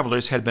airport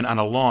travelers had been on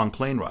a long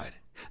plane ride.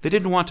 They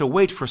didn't want to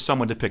wait for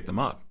someone to pick them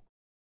up.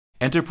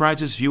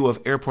 Enterprise's view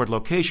of airport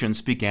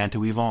locations began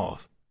to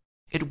evolve.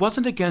 It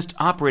wasn't against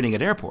operating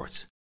at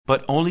airports,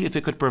 but only if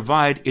it could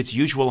provide its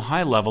usual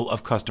high level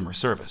of customer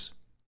service.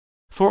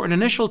 For an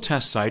initial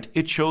test site,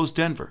 it chose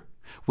Denver,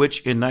 which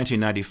in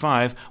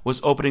 1995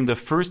 was opening the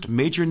first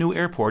major new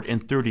airport in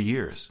 30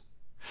 years.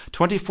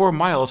 24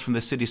 miles from the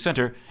city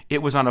center,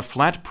 it was on a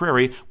flat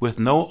prairie with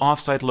no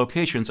off-site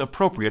locations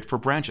appropriate for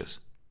branches.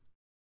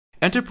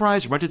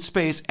 Enterprise rented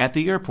space at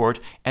the airport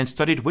and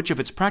studied which of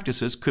its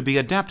practices could be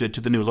adapted to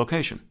the new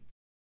location.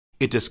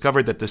 It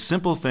discovered that the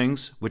simple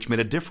things, which made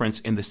a difference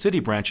in the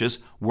city branches,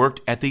 worked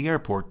at the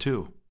airport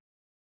too.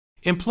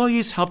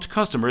 Employees helped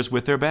customers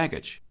with their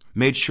baggage,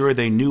 made sure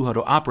they knew how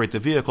to operate the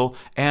vehicle,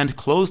 and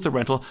closed the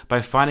rental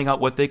by finding out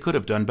what they could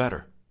have done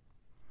better.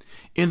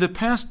 In the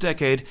past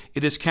decade,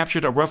 it has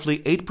captured a roughly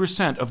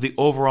 8% of the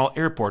overall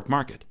airport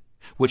market,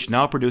 which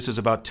now produces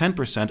about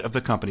 10% of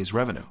the company's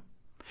revenue.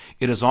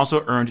 It has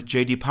also earned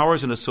J.D. Power &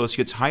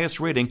 Associates'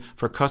 highest rating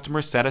for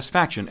customer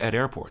satisfaction at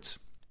airports.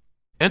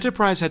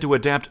 Enterprise had to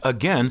adapt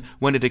again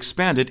when it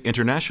expanded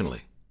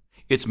internationally.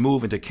 Its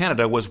move into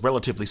Canada was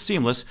relatively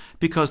seamless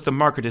because the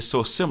market is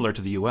so similar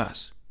to the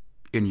U.S.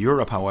 In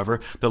Europe, however,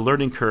 the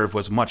learning curve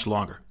was much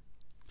longer.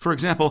 For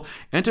example,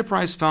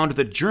 Enterprise found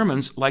that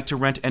Germans like to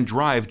rent and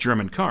drive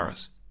German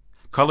cars.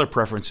 Color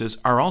preferences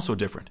are also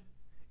different.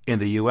 In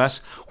the U.S.,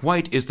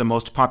 white is the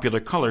most popular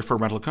color for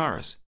rental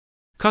cars.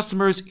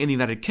 Customers in the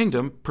United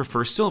Kingdom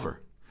prefer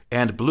silver,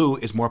 and blue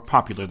is more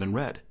popular than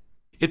red.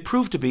 It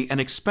proved to be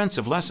an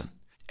expensive lesson,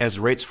 as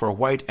rates for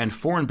white and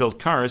foreign-built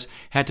cars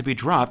had to be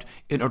dropped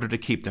in order to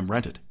keep them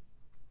rented.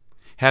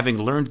 Having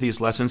learned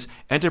these lessons,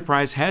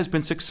 Enterprise has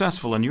been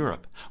successful in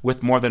Europe,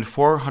 with more than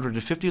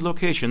 450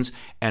 locations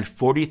and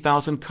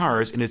 40,000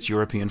 cars in its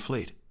European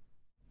fleet.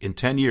 In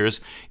 10 years,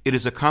 it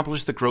has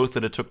accomplished the growth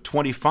that it took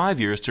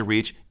 25 years to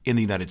reach in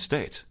the United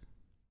States.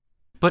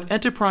 But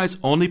Enterprise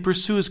only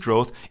pursues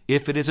growth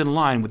if it is in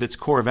line with its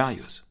core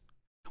values.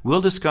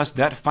 We'll discuss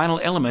that final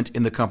element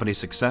in the company's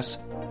success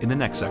in the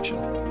next section.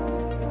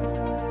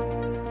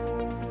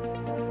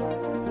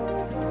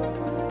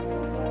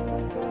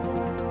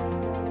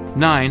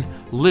 Nine,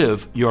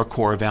 live your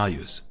core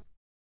values.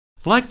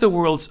 Like the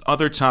world's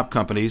other top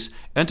companies,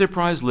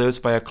 Enterprise lives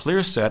by a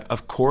clear set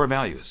of core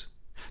values.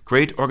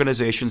 Great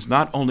organizations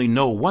not only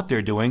know what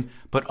they're doing,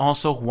 but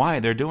also why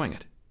they're doing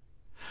it.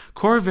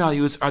 Core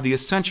values are the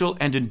essential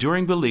and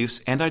enduring beliefs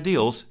and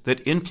ideals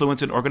that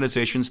influence an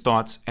organization's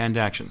thoughts and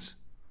actions.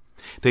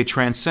 They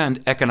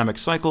transcend economic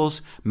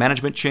cycles,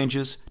 management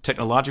changes,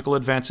 technological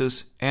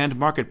advances, and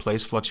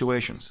marketplace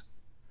fluctuations.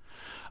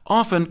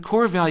 Often,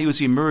 core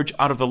values emerge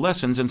out of the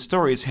lessons and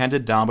stories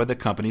handed down by the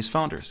company's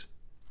founders.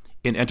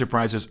 In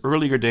Enterprise's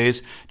earlier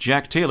days,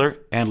 Jack Taylor,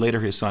 and later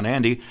his son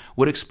Andy,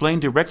 would explain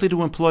directly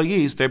to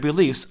employees their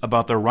beliefs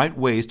about the right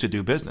ways to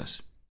do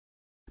business.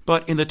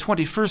 But in the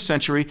 21st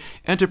century,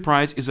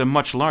 Enterprise is a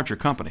much larger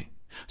company,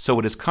 so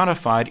it has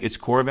codified its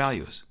core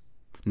values.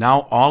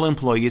 Now all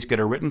employees get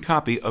a written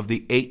copy of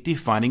the 8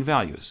 defining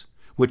values,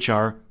 which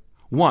are: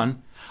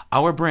 1.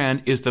 Our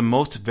brand is the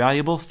most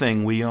valuable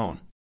thing we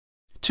own.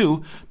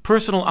 2.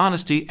 Personal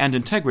honesty and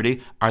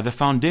integrity are the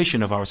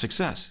foundation of our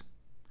success.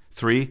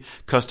 3.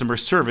 Customer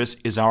service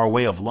is our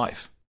way of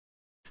life.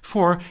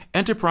 4.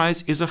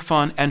 Enterprise is a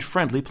fun and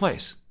friendly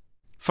place.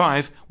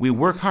 5. We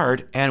work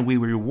hard and we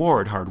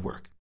reward hard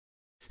work.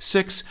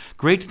 6.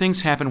 Great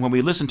things happen when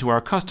we listen to our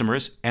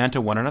customers and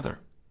to one another.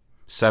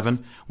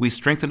 7. We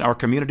strengthen our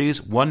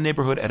communities one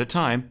neighborhood at a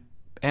time.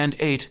 And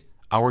 8.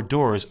 Our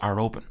doors are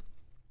open.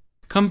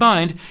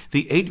 Combined,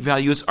 the 8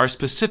 values are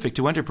specific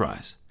to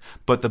Enterprise,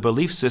 but the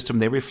belief system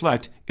they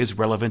reflect is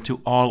relevant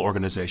to all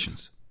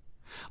organizations.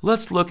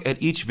 Let's look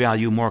at each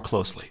value more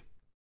closely.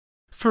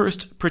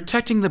 First,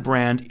 protecting the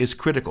brand is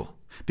critical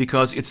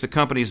because it's the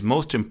company's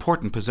most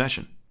important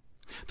possession.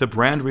 The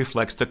brand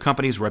reflects the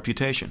company's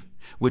reputation,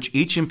 which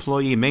each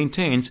employee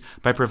maintains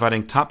by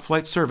providing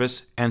top-flight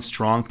service and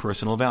strong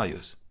personal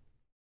values.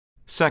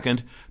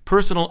 Second,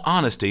 personal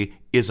honesty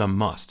is a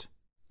must.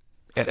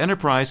 At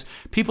Enterprise,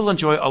 people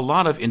enjoy a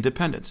lot of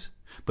independence,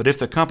 but if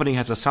the company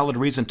has a solid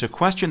reason to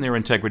question their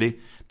integrity,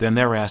 then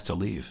they're asked to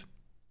leave.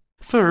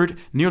 Third,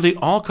 nearly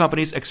all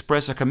companies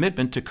express a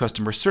commitment to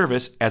customer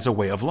service as a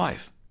way of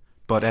life.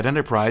 But at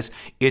Enterprise,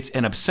 it's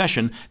an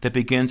obsession that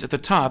begins at the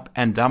top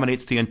and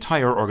dominates the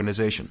entire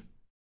organization.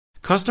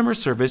 Customer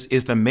service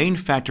is the main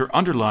factor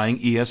underlying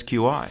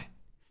ESQI.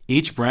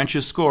 Each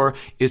branch's score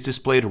is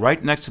displayed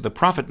right next to the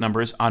profit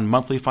numbers on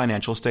monthly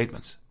financial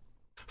statements.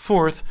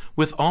 Fourth,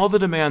 with all the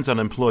demands on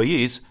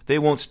employees, they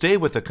won't stay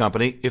with the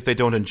company if they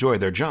don't enjoy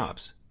their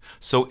jobs.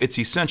 So it's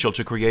essential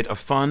to create a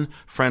fun,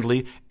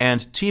 friendly,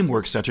 and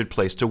teamwork-centered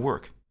place to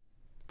work.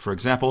 For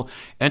example,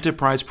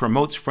 Enterprise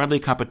promotes friendly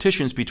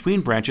competitions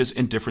between branches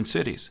in different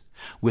cities,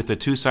 with the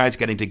two sides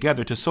getting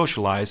together to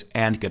socialize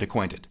and get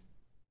acquainted.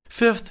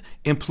 Fifth,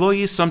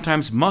 employees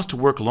sometimes must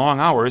work long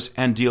hours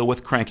and deal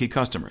with cranky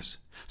customers,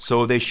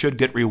 so they should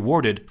get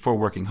rewarded for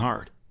working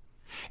hard.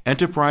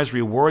 Enterprise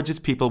rewards its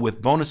people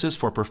with bonuses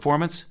for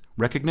performance,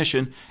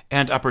 recognition,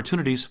 and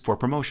opportunities for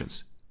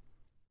promotions.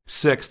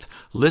 Sixth,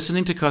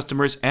 listening to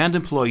customers and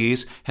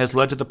employees has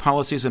led to the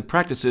policies and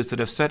practices that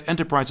have set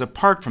Enterprise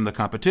apart from the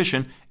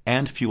competition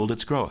and fueled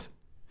its growth,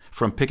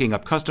 from picking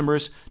up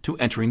customers to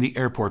entering the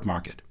airport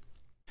market.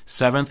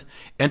 Seventh,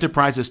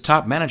 Enterprise's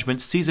top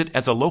management sees it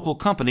as a local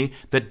company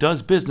that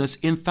does business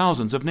in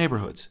thousands of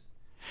neighborhoods.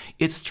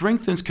 It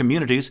strengthens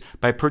communities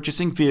by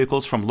purchasing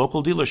vehicles from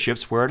local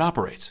dealerships where it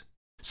operates,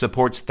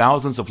 supports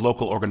thousands of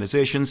local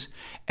organizations,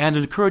 and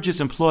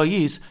encourages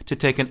employees to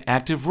take an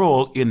active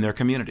role in their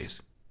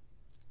communities.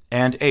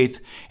 And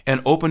eighth,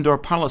 an open-door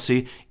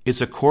policy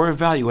is a core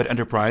value at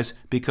Enterprise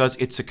because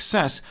its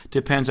success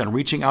depends on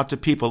reaching out to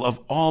people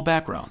of all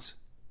backgrounds.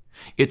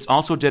 It's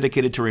also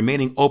dedicated to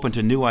remaining open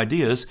to new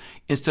ideas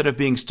instead of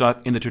being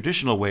stuck in the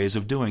traditional ways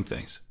of doing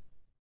things.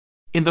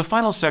 In the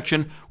final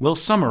section, we'll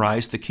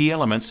summarize the key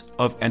elements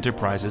of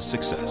Enterprise's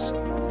success.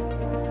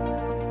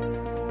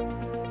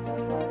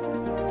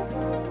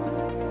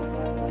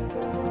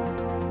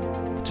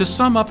 To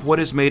sum up what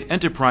has made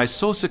Enterprise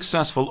so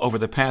successful over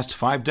the past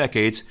 5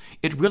 decades,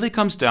 it really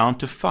comes down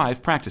to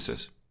 5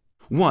 practices.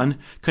 1.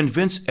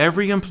 Convince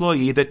every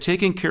employee that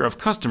taking care of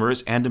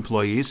customers and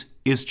employees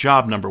is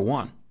job number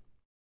 1.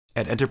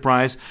 At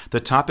Enterprise,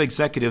 the top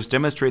executives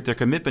demonstrate their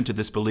commitment to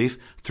this belief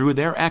through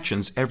their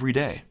actions every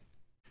day.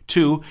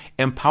 2.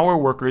 Empower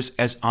workers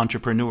as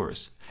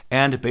entrepreneurs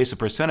and base a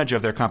percentage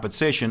of their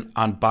compensation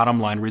on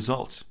bottom-line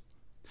results.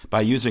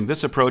 By using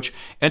this approach,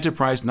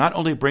 Enterprise not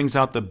only brings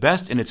out the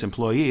best in its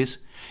employees,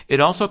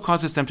 it also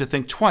causes them to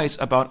think twice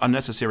about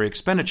unnecessary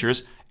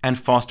expenditures and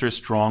fosters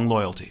strong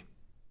loyalty.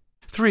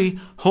 3.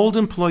 Hold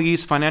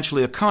employees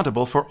financially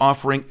accountable for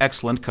offering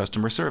excellent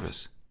customer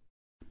service.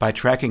 By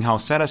tracking how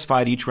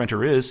satisfied each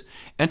renter is,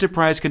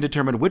 Enterprise can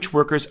determine which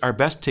workers are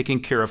best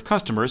taking care of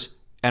customers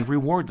and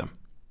reward them.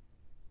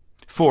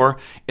 4.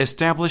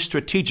 Establish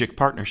strategic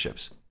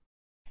partnerships.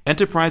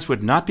 Enterprise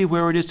would not be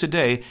where it is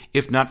today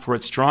if not for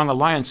its strong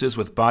alliances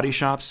with body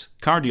shops,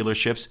 car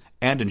dealerships,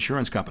 and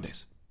insurance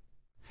companies.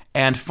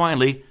 And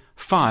finally,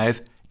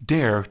 5.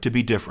 Dare to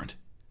be different.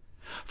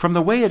 From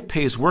the way it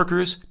pays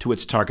workers to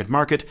its target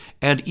market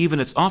and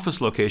even its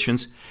office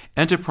locations,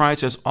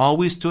 Enterprise has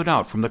always stood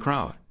out from the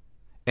crowd.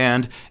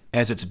 And,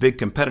 as its big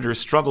competitors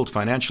struggled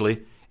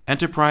financially,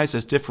 Enterprise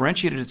has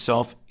differentiated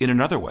itself in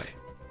another way.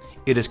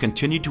 It has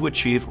continued to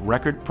achieve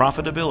record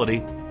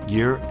profitability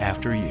year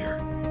after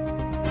year.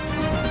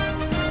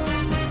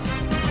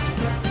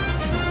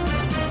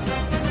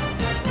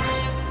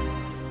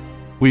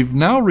 We've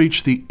now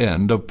reached the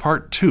end of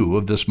Part 2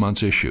 of this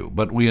month's issue,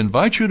 but we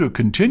invite you to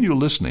continue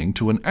listening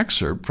to an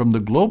excerpt from the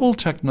Global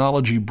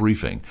Technology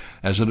Briefing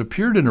as it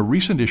appeared in a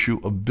recent issue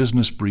of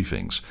Business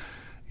Briefings.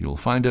 You'll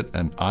find it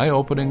an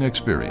eye-opening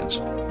experience.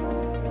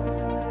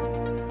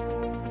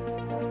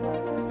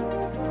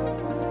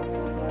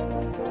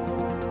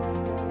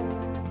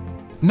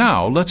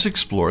 Now, let's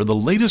explore the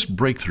latest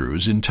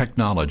breakthroughs in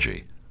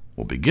technology.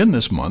 We'll begin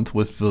this month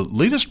with the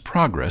latest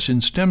progress in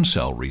stem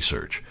cell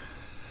research.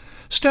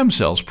 Stem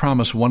cells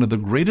promise one of the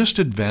greatest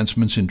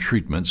advancements in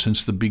treatment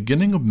since the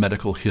beginning of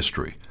medical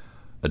history.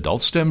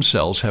 Adult stem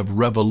cells have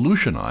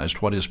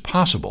revolutionized what is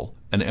possible,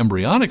 and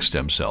embryonic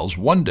stem cells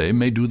one day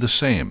may do the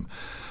same.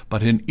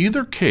 But in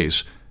either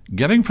case,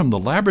 getting from the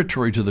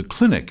laboratory to the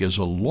clinic is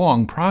a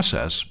long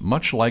process,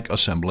 much like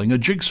assembling a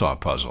jigsaw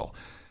puzzle.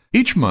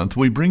 Each month,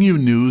 we bring you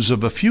news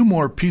of a few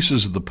more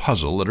pieces of the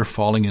puzzle that are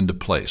falling into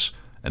place.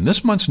 And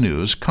this month's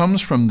news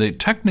comes from the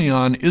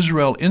Technion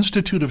Israel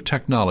Institute of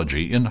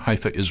Technology in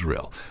Haifa,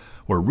 Israel,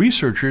 where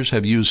researchers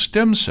have used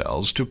stem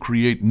cells to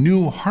create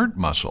new heart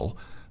muscle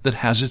that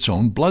has its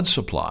own blood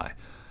supply.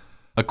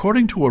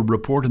 According to a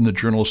report in the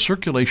journal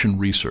Circulation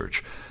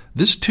Research,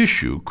 this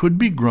tissue could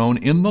be grown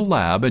in the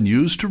lab and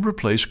used to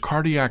replace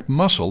cardiac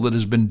muscle that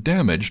has been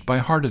damaged by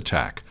heart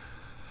attack.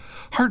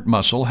 Heart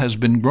muscle has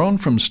been grown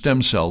from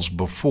stem cells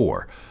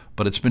before,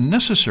 but it's been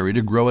necessary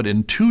to grow it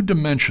in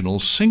 2-dimensional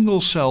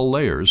single-cell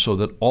layers so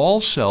that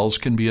all cells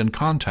can be in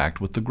contact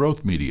with the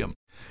growth medium.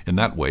 In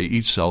that way,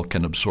 each cell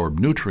can absorb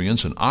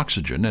nutrients and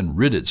oxygen and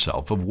rid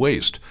itself of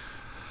waste.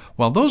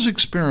 While those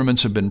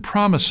experiments have been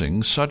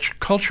promising, such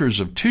cultures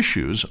of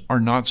tissues are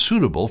not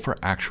suitable for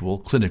actual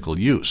clinical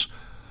use.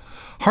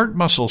 Heart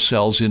muscle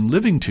cells in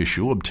living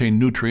tissue obtain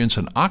nutrients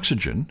and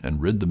oxygen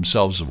and rid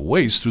themselves of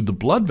waste through the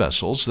blood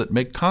vessels that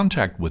make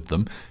contact with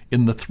them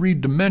in the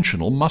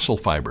 3-dimensional muscle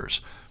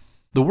fibers.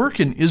 The work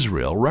in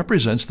Israel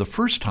represents the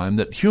first time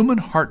that human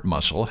heart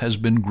muscle has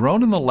been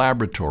grown in the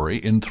laboratory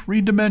in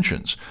 3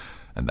 dimensions,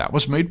 and that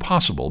was made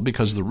possible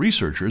because the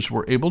researchers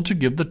were able to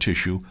give the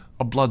tissue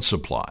a blood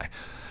supply.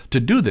 To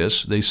do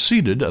this, they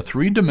seeded a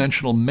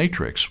 3-dimensional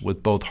matrix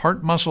with both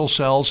heart muscle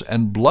cells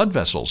and blood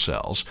vessel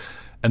cells,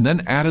 and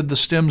then added the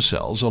stem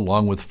cells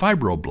along with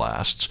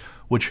fibroblasts,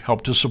 which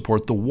helped to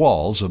support the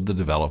walls of the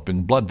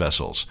developing blood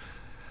vessels.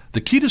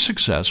 The key to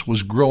success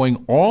was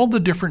growing all the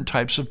different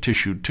types of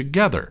tissue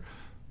together,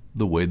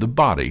 the way the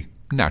body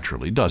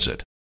naturally does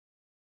it.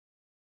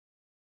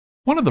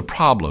 One of the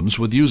problems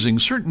with using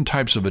certain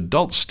types of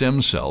adult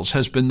stem cells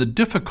has been the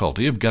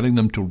difficulty of getting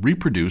them to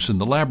reproduce in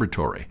the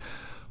laboratory.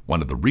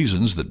 One of the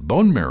reasons that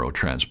bone marrow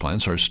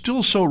transplants are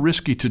still so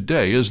risky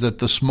today is that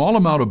the small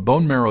amount of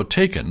bone marrow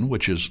taken,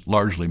 which is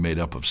largely made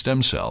up of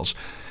stem cells,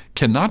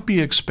 cannot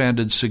be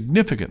expanded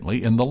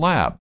significantly in the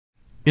lab.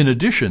 In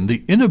addition,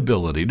 the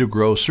inability to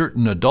grow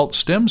certain adult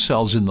stem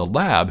cells in the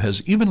lab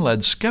has even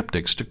led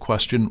skeptics to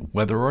question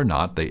whether or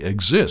not they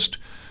exist.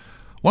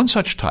 One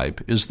such type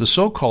is the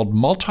so-called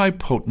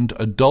multipotent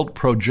adult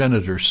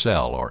progenitor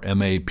cell, or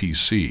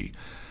MAPC.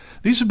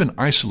 These have been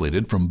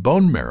isolated from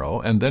bone marrow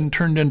and then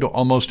turned into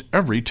almost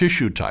every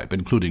tissue type,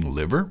 including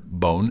liver,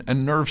 bone,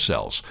 and nerve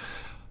cells.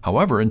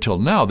 However, until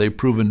now, they've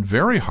proven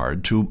very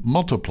hard to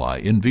multiply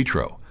in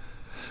vitro.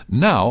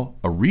 Now,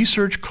 a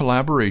research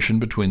collaboration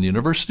between the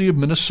University of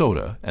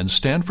Minnesota and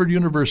Stanford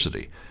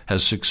University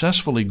has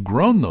successfully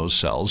grown those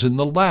cells in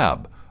the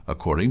lab,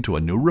 according to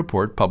a new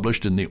report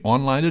published in the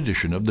online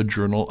edition of the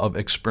Journal of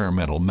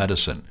Experimental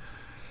Medicine.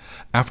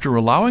 After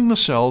allowing the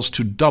cells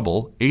to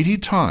double 80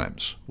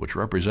 times, which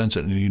represents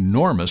an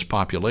enormous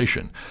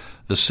population,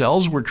 the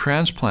cells were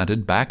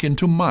transplanted back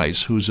into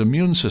mice whose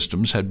immune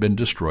systems had been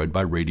destroyed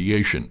by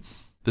radiation.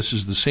 This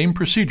is the same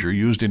procedure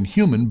used in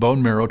human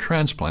bone marrow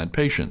transplant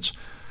patients.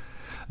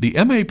 The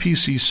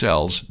MAPC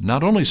cells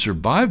not only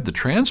survived the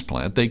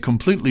transplant, they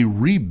completely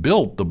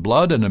rebuilt the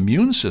blood and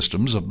immune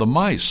systems of the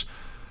mice.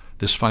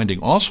 This finding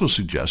also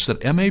suggests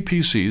that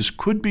MAPCs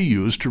could be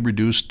used to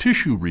reduce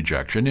tissue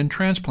rejection in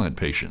transplant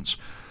patients.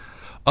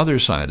 Other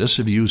scientists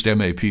have used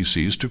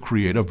MAPCs to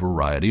create a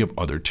variety of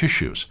other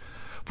tissues.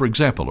 For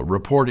example, a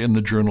report in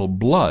the journal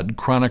Blood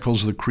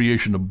chronicles the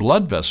creation of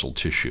blood vessel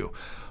tissue,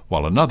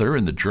 while another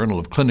in the Journal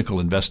of Clinical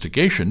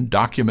Investigation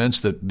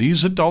documents that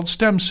these adult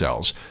stem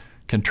cells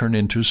can turn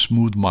into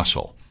smooth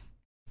muscle.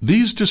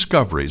 These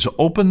discoveries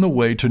open the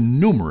way to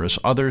numerous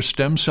other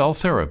stem cell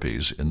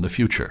therapies in the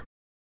future.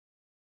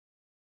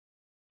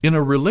 In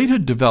a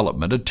related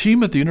development, a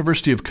team at the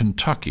University of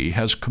Kentucky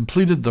has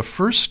completed the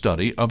first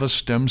study of a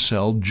stem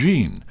cell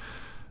gene.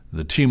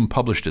 The team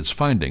published its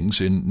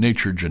findings in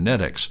Nature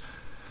Genetics.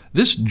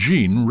 This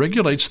gene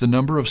regulates the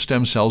number of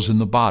stem cells in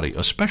the body,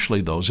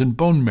 especially those in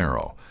bone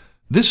marrow.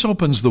 This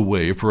opens the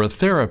way for a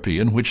therapy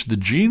in which the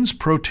gene's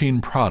protein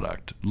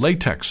product,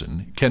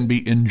 latexin, can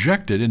be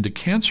injected into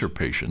cancer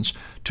patients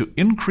to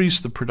increase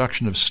the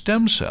production of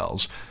stem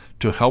cells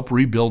to help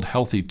rebuild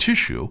healthy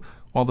tissue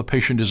while the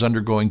patient is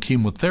undergoing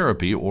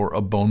chemotherapy or a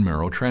bone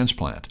marrow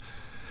transplant.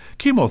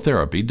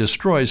 Chemotherapy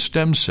destroys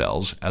stem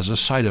cells as a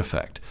side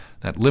effect.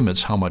 That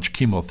limits how much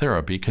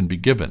chemotherapy can be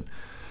given.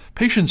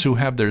 Patients who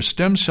have their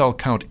stem cell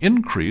count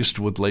increased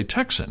with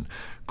latexin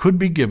could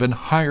be given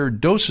higher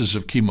doses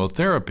of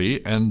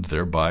chemotherapy and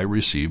thereby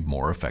receive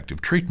more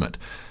effective treatment.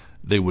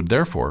 They would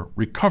therefore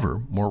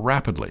recover more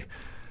rapidly.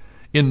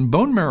 In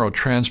bone marrow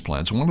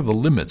transplants, one of the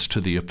limits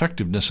to the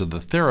effectiveness of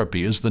the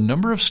therapy is the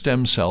number of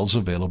stem cells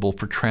available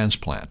for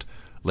transplant.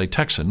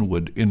 Latexin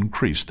would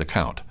increase the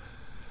count.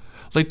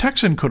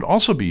 Latexin could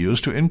also be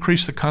used to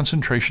increase the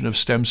concentration of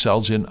stem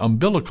cells in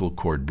umbilical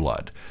cord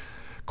blood.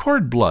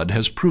 Cord blood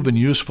has proven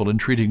useful in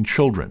treating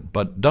children,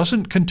 but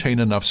doesn't contain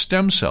enough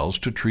stem cells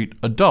to treat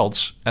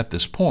adults at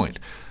this point.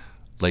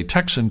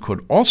 Latexin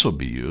could also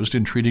be used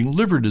in treating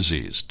liver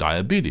disease,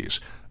 diabetes,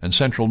 and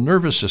central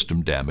nervous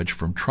system damage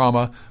from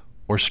trauma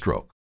or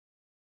stroke.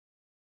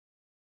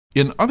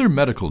 In other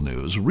medical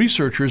news,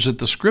 researchers at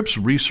the Scripps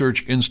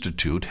Research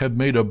Institute have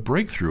made a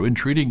breakthrough in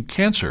treating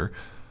cancer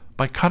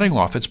by cutting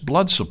off its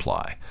blood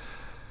supply.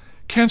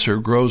 Cancer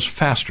grows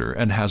faster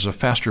and has a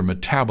faster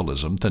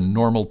metabolism than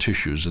normal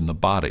tissues in the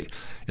body.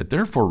 It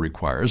therefore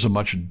requires a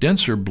much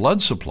denser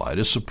blood supply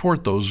to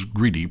support those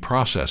greedy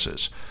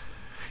processes.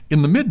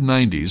 In the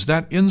mid-90s,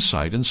 that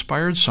insight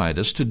inspired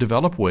scientists to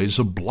develop ways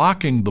of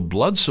blocking the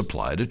blood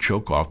supply to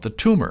choke off the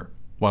tumor,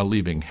 while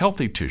leaving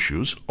healthy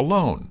tissues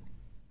alone.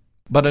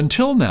 But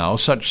until now,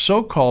 such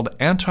so-called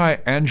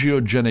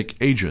anti-angiogenic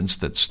agents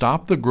that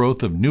stop the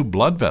growth of new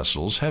blood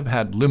vessels have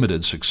had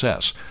limited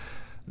success.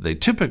 They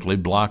typically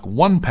block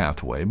one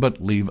pathway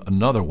but leave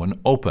another one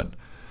open.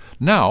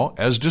 Now,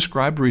 as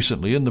described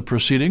recently in the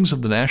Proceedings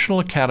of the National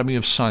Academy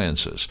of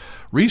Sciences,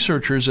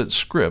 researchers at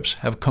Scripps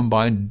have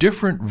combined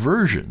different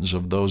versions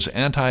of those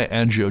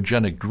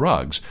anti-angiogenic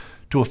drugs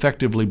to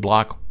effectively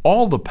block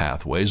all the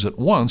pathways at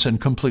once and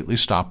completely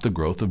stop the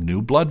growth of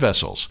new blood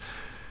vessels.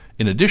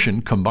 In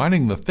addition,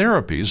 combining the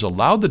therapies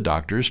allowed the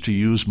doctors to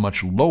use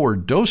much lower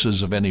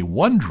doses of any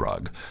one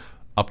drug,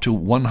 up to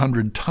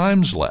 100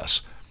 times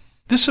less.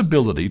 This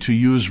ability to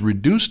use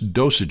reduced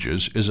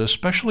dosages is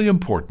especially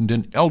important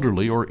in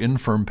elderly or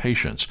infirm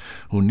patients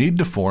who need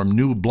to form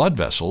new blood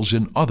vessels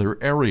in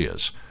other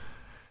areas.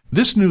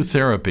 This new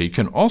therapy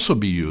can also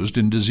be used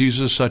in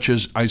diseases such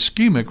as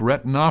ischemic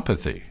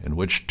retinopathy, in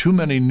which too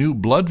many new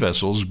blood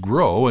vessels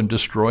grow and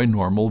destroy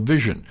normal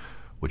vision,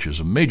 which is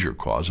a major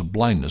cause of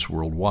blindness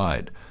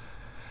worldwide.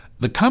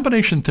 The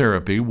combination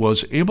therapy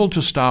was able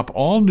to stop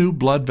all new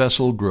blood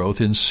vessel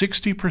growth in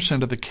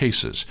 60% of the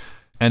cases,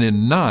 and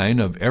in 9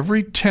 of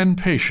every 10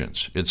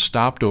 patients, it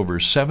stopped over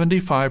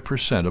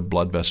 75% of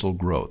blood vessel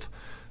growth.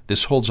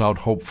 This holds out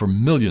hope for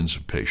millions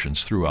of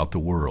patients throughout the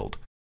world.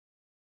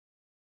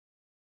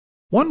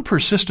 One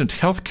persistent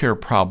healthcare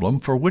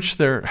problem for which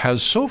there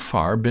has so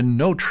far been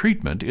no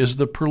treatment is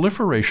the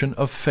proliferation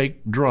of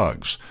fake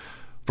drugs.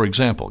 For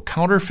example,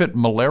 counterfeit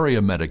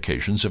malaria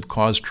medications have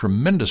caused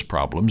tremendous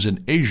problems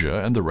in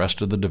Asia and the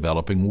rest of the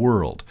developing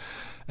world.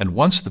 And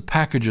once the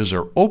packages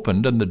are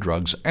opened and the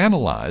drugs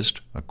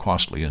analyzed, a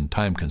costly and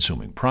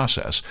time-consuming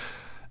process,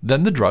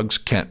 then the drugs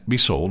can't be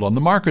sold on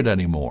the market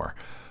anymore.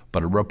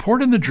 But a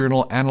report in the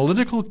journal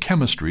Analytical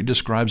Chemistry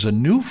describes a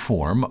new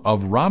form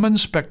of Raman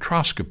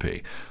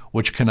spectroscopy,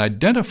 which can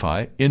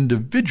identify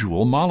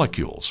individual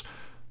molecules.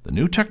 The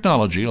new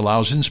technology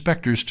allows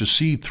inspectors to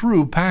see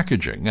through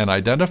packaging and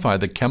identify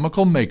the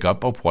chemical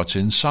makeup of what's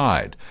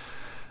inside.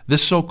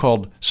 This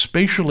so-called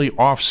spatially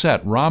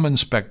offset Raman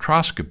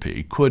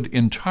spectroscopy could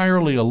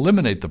entirely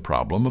eliminate the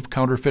problem of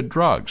counterfeit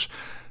drugs,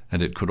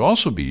 and it could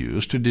also be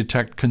used to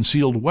detect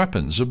concealed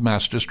weapons of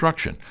mass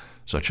destruction,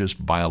 such as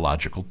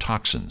biological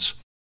toxins.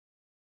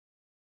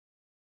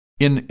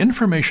 In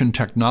information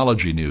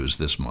technology news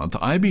this month,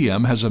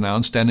 IBM has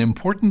announced an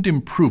important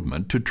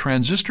improvement to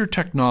transistor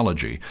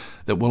technology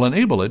that will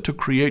enable it to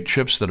create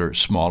chips that are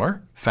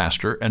smaller,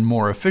 faster, and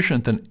more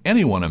efficient than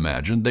anyone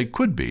imagined they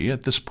could be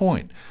at this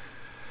point.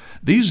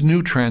 These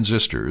new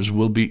transistors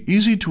will be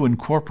easy to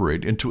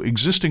incorporate into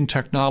existing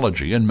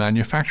technology and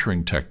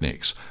manufacturing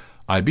techniques.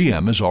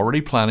 IBM is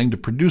already planning to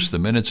produce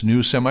them in its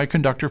new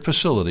semiconductor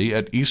facility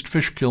at East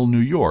Fishkill, New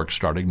York,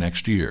 starting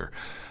next year.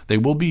 They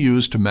will be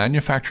used to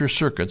manufacture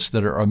circuits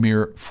that are a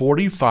mere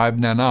 45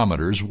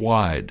 nanometers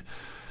wide.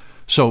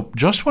 So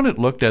just when it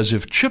looked as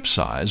if chip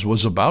size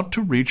was about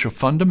to reach a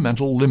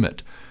fundamental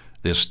limit,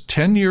 this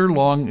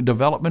 10-year-long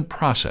development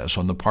process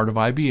on the part of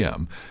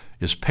IBM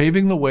is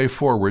paving the way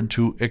forward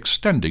to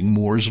extending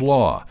Moore's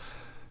Law.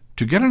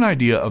 To get an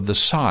idea of the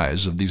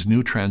size of these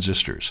new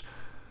transistors,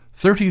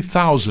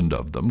 30,000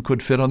 of them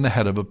could fit on the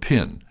head of a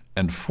pin,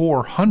 and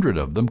 400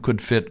 of them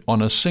could fit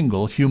on a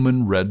single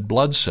human red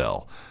blood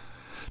cell.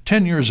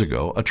 10 years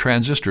ago, a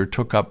transistor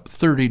took up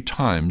 30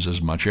 times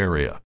as much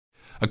area.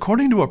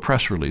 According to a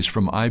press release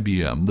from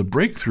IBM, the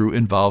breakthrough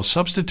involves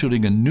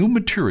substituting a new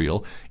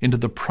material into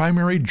the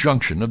primary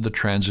junction of the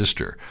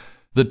transistor.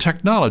 The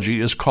technology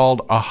is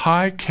called a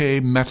high-K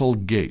metal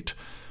gate.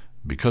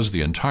 Because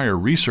the entire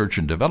research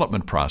and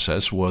development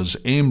process was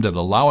aimed at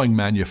allowing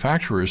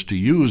manufacturers to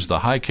use the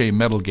high-K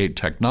metal gate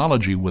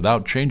technology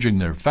without changing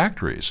their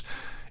factories,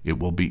 it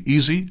will be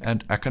easy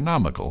and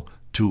economical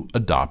to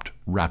adopt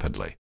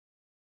rapidly.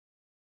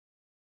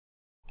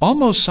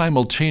 Almost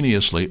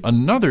simultaneously,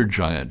 another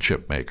giant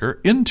chip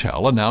maker,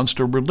 Intel, announced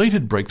a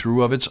related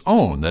breakthrough of its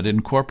own that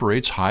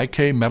incorporates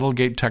high-K metal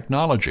gate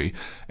technology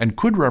and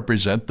could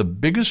represent the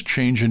biggest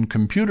change in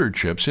computer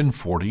chips in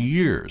 40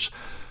 years.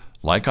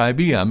 Like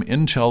IBM,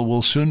 Intel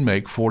will soon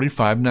make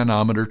 45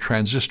 nanometer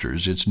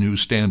transistors its new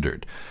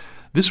standard.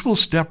 This will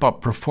step up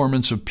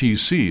performance of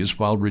PCs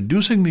while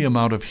reducing the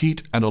amount of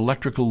heat and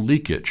electrical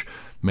leakage,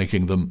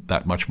 making them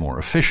that much more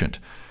efficient.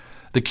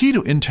 The key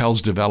to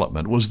Intel's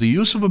development was the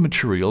use of a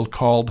material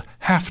called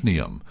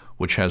hafnium,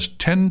 which has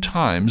 10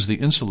 times the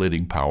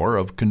insulating power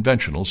of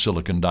conventional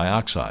silicon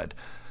dioxide.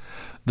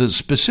 The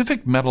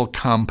specific metal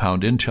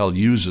compound Intel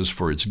uses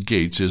for its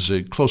gates is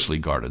a closely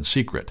guarded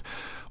secret,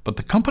 but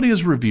the company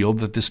has revealed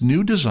that this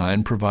new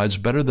design provides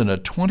better than a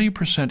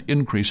 20%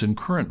 increase in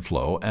current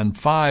flow and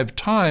 5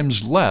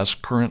 times less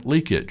current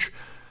leakage.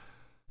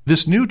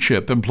 This new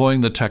chip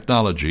employing the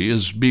technology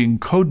is being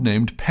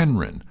codenamed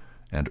Penryn,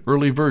 and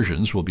early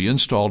versions will be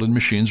installed in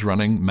machines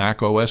running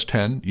Mac OS X,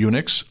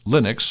 Unix,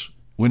 Linux,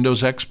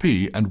 Windows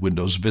XP, and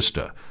Windows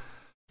Vista.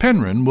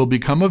 Penryn will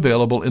become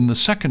available in the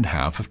second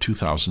half of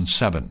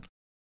 2007.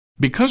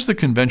 Because the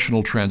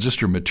conventional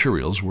transistor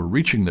materials were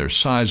reaching their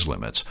size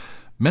limits,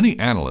 many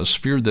analysts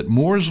feared that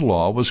Moore's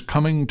Law was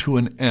coming to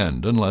an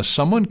end unless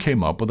someone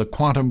came up with a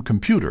quantum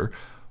computer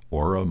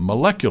or a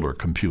molecular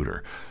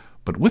computer.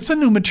 But with the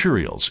new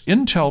materials,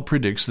 Intel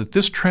predicts that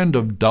this trend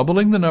of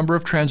doubling the number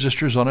of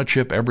transistors on a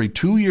chip every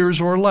 2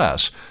 years or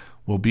less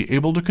will be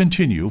able to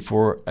continue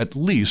for at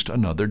least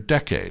another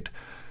decade.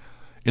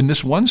 In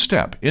this one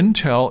step,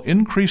 Intel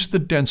increased the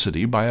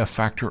density by a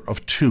factor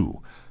of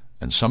 2,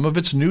 and some of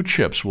its new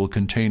chips will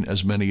contain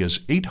as many as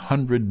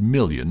 800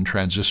 million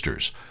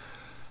transistors.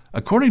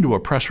 According to a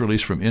press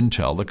release from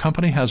Intel, the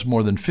company has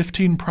more than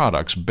 15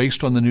 products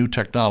based on the new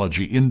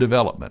technology in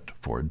development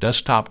for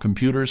desktop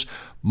computers,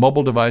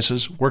 mobile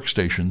devices,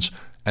 workstations,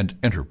 and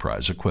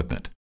enterprise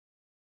equipment.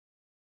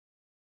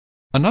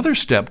 Another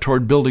step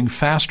toward building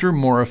faster,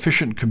 more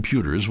efficient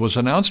computers was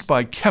announced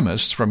by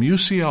chemists from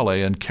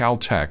UCLA and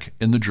Caltech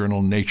in the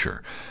journal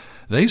Nature.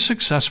 They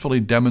successfully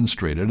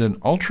demonstrated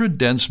an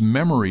ultra-dense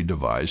memory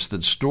device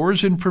that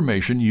stores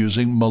information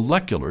using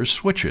molecular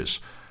switches.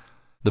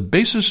 The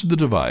basis of the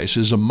device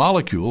is a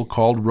molecule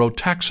called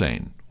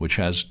rotaxane, which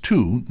has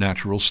 2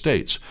 natural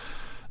states.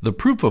 The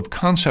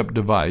proof-of-concept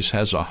device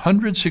has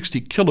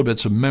 160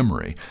 kilobits of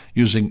memory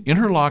using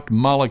interlocked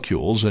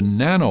molecules and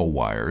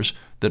nanowires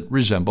that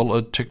resemble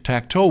a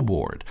tic-tac-toe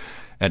board.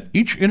 At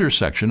each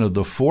intersection of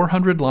the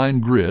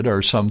 400-line grid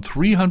are some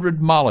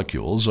 300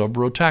 molecules of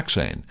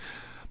rotaxane.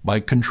 By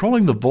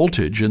controlling the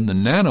voltage in the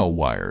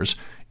nanowires,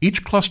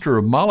 each cluster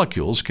of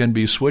molecules can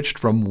be switched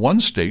from one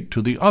state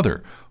to the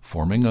other,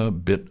 forming a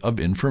bit of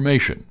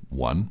information,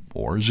 1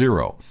 or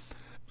 0.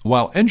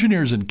 While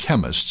engineers and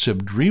chemists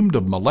have dreamed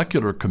of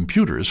molecular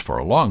computers for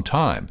a long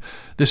time,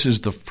 this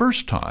is the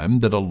first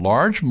time that a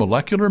large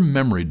molecular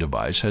memory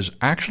device has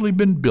actually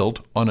been built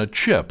on a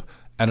chip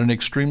at an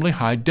extremely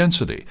high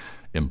density,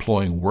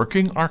 employing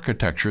working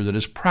architecture that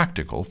is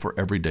practical for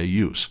everyday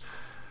use.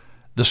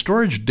 The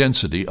storage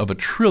density of 1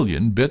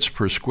 trillion bits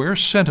per square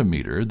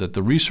centimeter that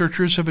the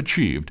researchers have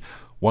achieved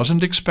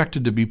wasn't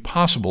expected to be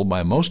possible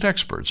by most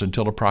experts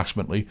until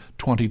approximately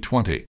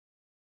 2020.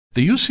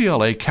 The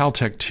UCLA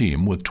Caltech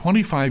team, with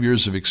 25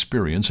 years of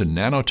experience in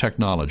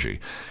nanotechnology,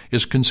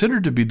 is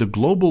considered to be the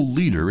global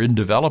leader in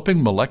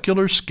developing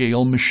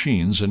molecular-scale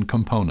machines and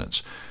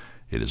components.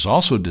 It has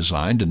also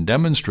designed and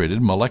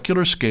demonstrated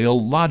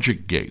molecular-scale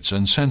logic gates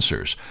and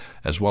sensors,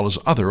 as well as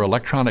other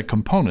electronic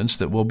components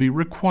that will be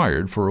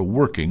required for a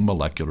working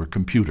molecular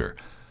computer.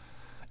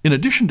 In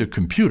addition to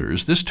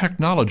computers, this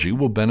technology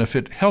will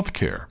benefit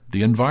healthcare,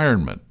 the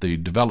environment, the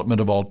development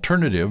of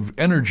alternative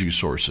energy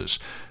sources,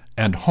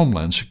 and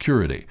homeland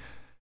security.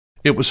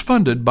 It was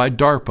funded by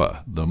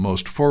DARPA, the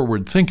most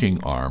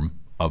forward-thinking arm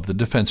of the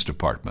Defense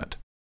Department.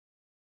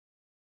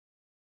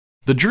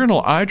 The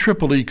journal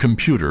IEEE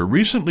Computer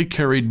recently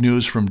carried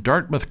news from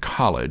Dartmouth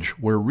College,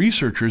 where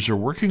researchers are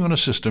working on a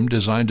system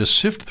designed to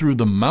sift through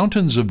the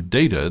mountains of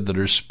data that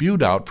are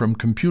spewed out from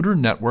computer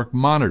network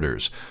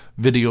monitors,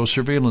 video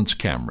surveillance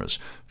cameras,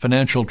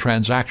 financial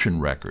transaction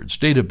records,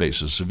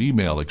 databases of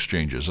email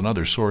exchanges, and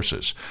other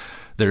sources.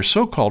 Their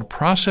so-called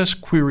Process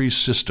Query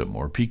System,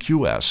 or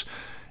PQS,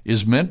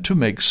 is meant to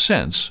make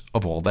sense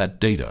of all that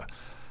data.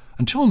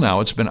 Until now,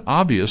 it's been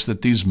obvious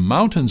that these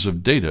mountains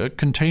of data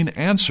contain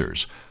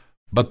answers,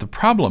 but the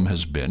problem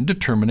has been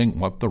determining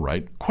what the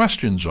right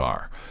questions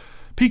are.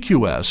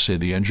 PQS, say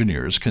the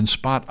engineers, can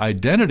spot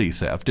identity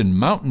theft in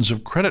mountains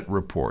of credit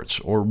reports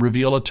or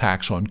reveal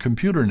attacks on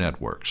computer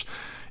networks.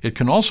 It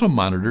can also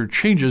monitor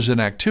changes in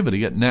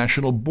activity at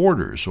national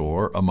borders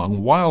or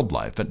among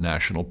wildlife at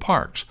national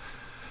parks.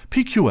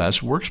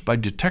 PQS works by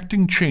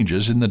detecting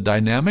changes in the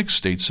dynamic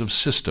states of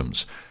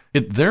systems.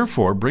 It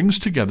therefore brings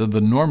together the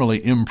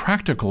normally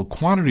impractical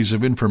quantities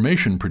of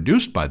information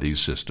produced by these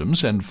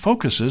systems and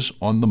focuses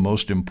on the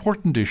most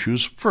important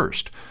issues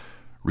first.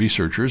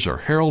 Researchers are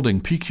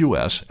heralding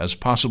PQS as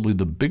possibly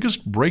the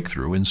biggest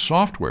breakthrough in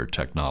software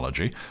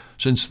technology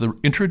since the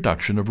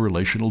introduction of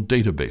relational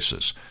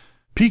databases.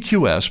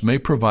 PQS may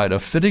provide a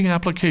fitting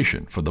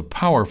application for the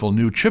powerful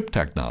new chip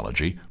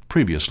technology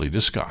previously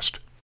discussed.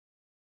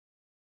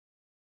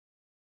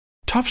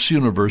 Tufts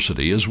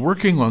University is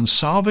working on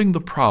solving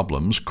the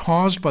problems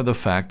caused by the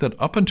fact that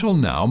up until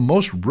now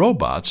most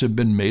robots have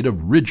been made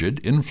of rigid,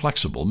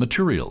 inflexible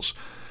materials.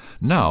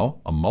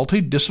 Now, a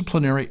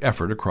multidisciplinary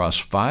effort across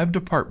 5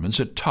 departments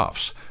at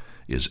Tufts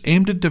is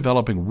aimed at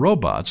developing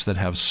robots that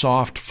have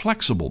soft,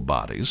 flexible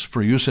bodies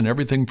for use in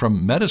everything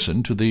from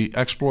medicine to the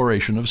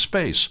exploration of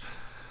space.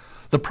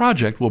 The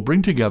project will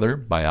bring together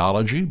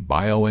biology,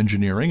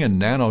 bioengineering, and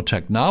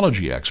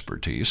nanotechnology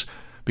expertise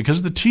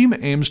because the team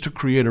aims to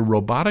create a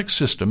robotic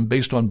system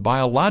based on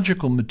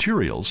biological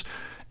materials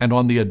and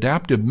on the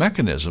adaptive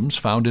mechanisms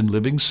found in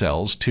living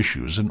cells,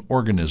 tissues, and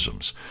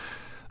organisms.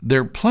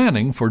 They're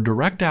planning for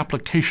direct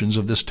applications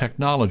of this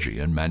technology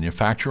in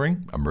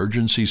manufacturing,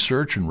 emergency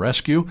search and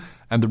rescue,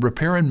 and the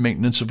repair and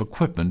maintenance of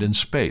equipment in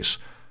space.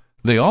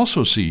 They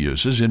also see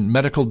uses in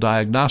medical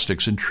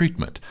diagnostics and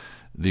treatment.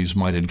 These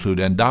might include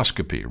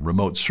endoscopy,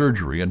 remote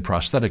surgery, and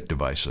prosthetic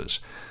devices.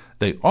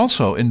 They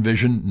also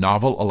envision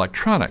novel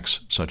electronics,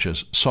 such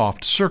as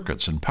soft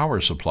circuits and power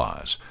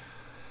supplies.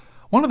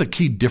 One of the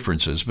key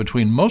differences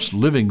between most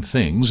living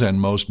things and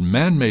most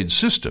man-made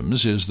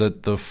systems is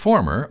that the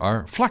former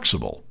are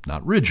flexible,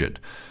 not rigid.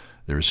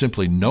 There is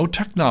simply no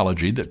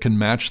technology that can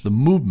match the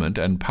movement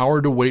and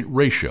power-to-weight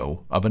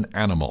ratio of an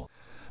animal.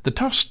 The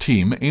Tufts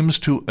team aims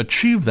to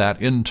achieve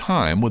that in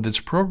time with its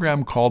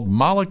program called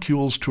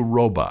Molecules to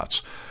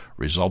Robots,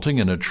 resulting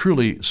in a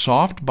truly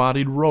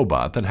soft-bodied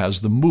robot that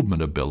has the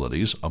movement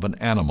abilities of an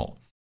animal.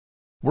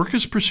 Work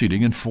is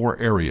proceeding in 4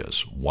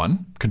 areas.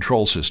 1,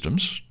 control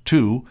systems.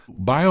 2,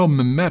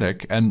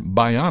 biomimetic and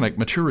bionic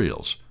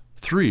materials.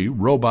 3,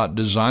 robot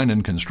design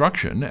and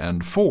construction.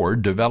 And 4,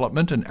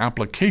 development and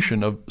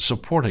application of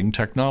supporting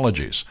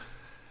technologies.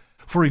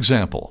 For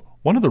example,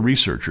 One of the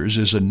researchers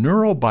is a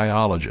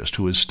neurobiologist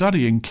who is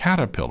studying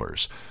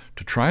caterpillars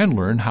to try and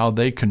learn how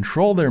they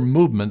control their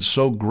movements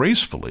so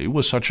gracefully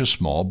with such a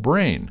small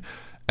brain,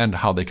 and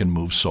how they can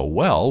move so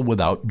well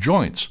without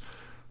joints.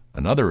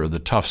 Another of the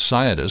tough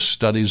scientists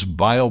studies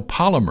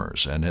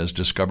biopolymers and has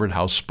discovered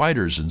how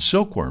spiders and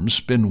silkworms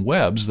spin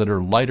webs that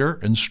are lighter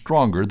and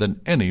stronger than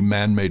any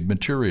man-made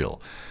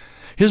material.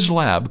 His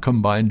lab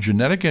combined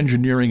genetic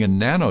engineering and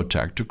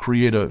nanotech to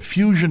create a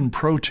fusion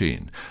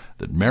protein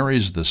that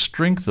marries the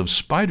strength of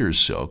spider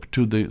silk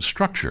to the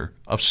structure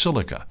of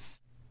silica.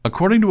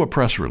 According to a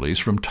press release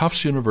from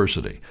Tufts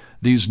University,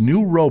 these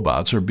new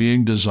robots are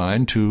being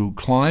designed to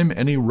climb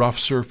any rough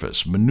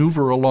surface,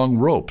 maneuver along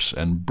ropes,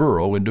 and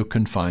burrow into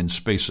confined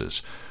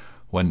spaces.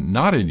 When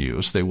not in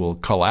use, they will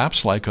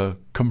collapse like a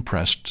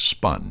compressed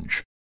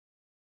sponge.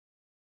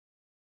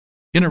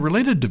 In a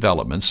related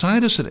development,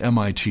 scientists at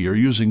MIT are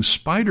using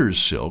spider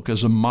silk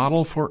as a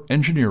model for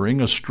engineering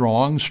a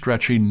strong,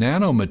 stretchy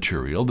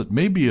nanomaterial that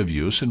may be of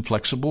use in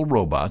flexible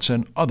robots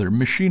and other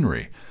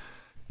machinery.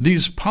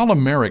 These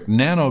polymeric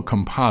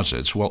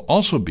nanocomposites will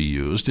also be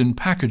used in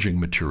packaging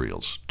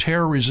materials,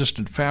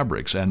 tear-resistant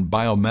fabrics, and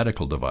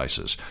biomedical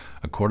devices,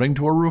 according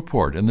to a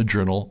report in the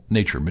journal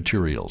Nature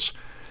Materials.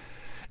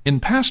 In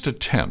past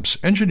attempts,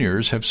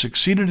 engineers have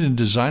succeeded in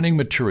designing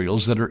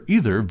materials that are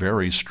either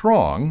very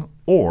strong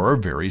or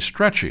very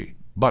stretchy,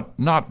 but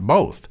not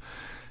both.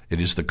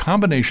 It is the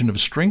combination of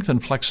strength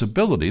and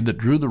flexibility that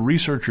drew the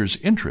researchers'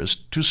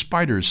 interest to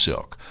spider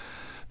silk.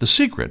 The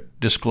secret,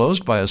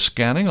 disclosed by a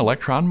scanning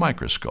electron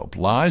microscope,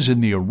 lies in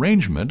the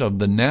arrangement of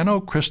the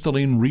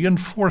nanocrystalline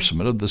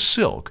reinforcement of the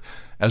silk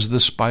as the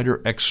spider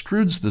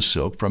extrudes the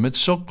silk from its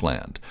silk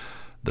gland.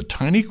 The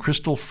tiny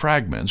crystal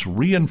fragments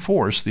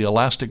reinforce the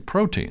elastic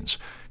proteins,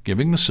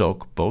 giving the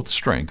silk both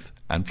strength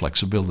and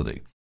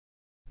flexibility.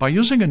 By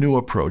using a new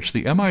approach,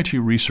 the MIT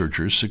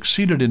researchers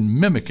succeeded in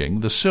mimicking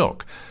the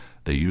silk.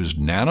 They used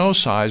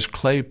nano-sized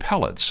clay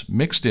pellets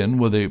mixed in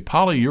with a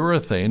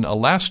polyurethane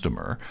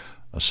elastomer,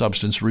 a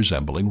substance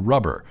resembling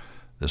rubber.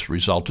 This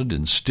resulted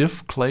in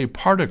stiff clay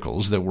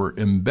particles that were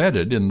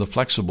embedded in the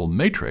flexible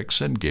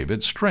matrix and gave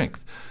it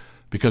strength.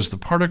 Because the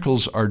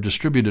particles are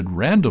distributed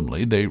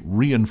randomly, they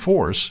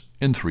reinforce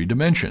in 3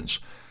 dimensions.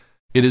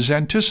 It is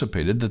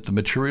anticipated that the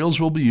materials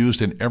will be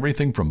used in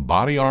everything from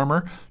body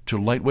armor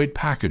to lightweight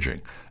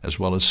packaging, as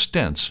well as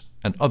stents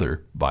and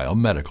other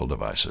biomedical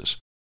devices.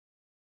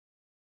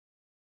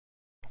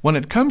 When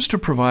it comes to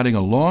providing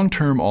a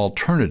long-term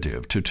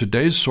alternative to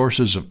today's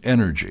sources of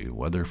energy,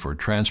 whether for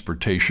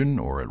transportation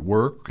or at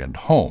work and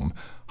home,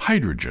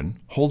 hydrogen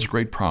holds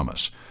great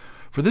promise.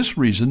 For this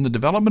reason, the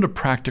development of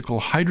practical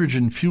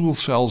hydrogen fuel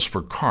cells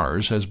for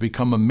cars has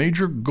become a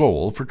major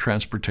goal for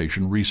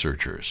transportation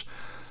researchers.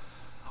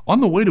 On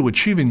the way to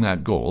achieving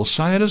that goal,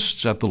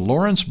 scientists at the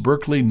Lawrence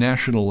Berkeley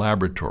National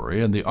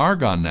Laboratory and the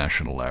Argonne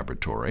National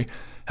Laboratory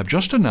have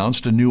just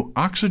announced a new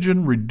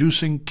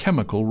oxygen-reducing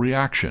chemical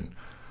reaction.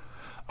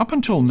 Up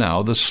until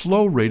now, the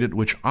slow rate at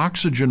which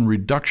oxygen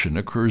reduction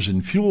occurs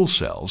in fuel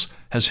cells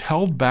has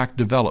held back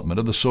development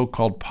of the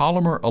so-called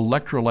polymer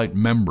electrolyte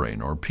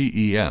membrane, or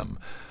PEM,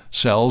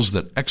 cells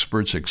that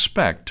experts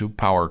expect to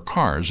power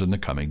cars in the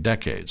coming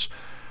decades.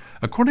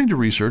 According to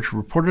research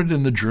reported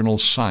in the journal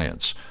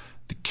Science,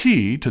 the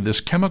key to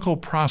this chemical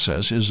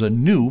process is a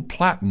new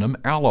platinum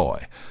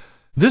alloy.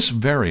 This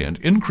variant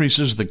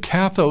increases the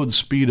cathode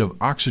speed of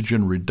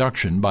oxygen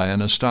reduction by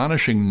an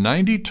astonishing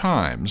 90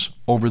 times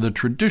over the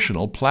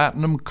traditional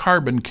platinum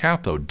carbon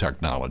cathode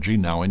technology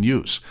now in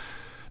use.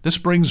 This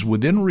brings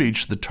within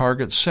reach the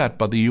target set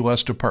by the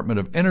U.S. Department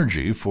of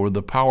Energy for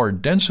the power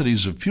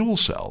densities of fuel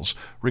cells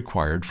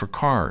required for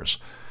cars.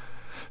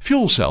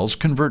 Fuel cells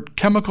convert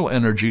chemical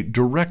energy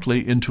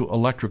directly into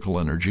electrical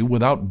energy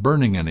without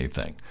burning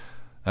anything.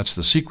 That's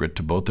the secret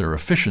to both their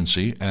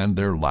efficiency and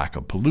their lack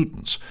of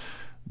pollutants.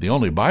 The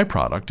only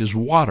byproduct is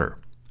water.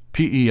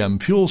 PEM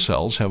fuel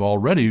cells have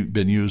already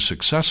been used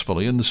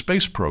successfully in the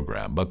space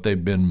program, but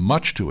they've been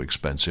much too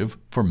expensive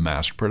for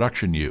mass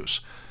production use.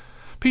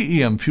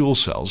 PEM fuel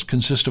cells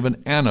consist of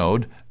an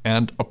anode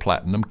and a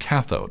platinum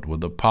cathode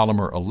with a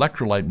polymer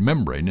electrolyte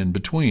membrane in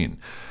between.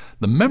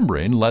 The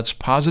membrane lets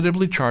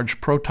positively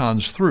charged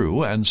protons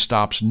through and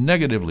stops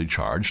negatively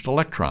charged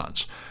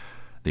electrons.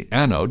 The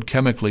anode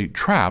chemically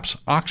traps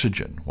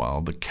oxygen,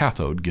 while the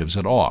cathode gives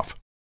it off.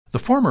 The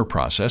former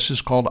process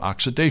is called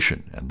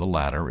oxidation, and the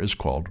latter is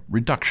called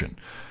reduction.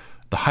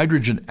 The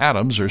hydrogen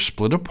atoms are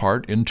split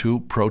apart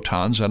into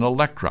protons and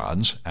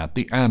electrons at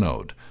the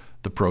anode.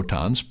 The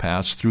protons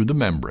pass through the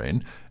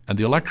membrane, and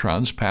the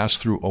electrons pass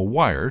through a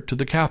wire to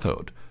the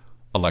cathode.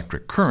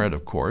 Electric current,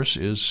 of course,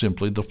 is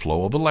simply the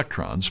flow of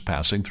electrons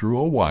passing through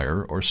a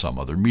wire or some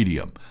other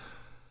medium.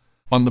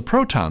 On the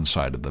proton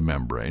side of the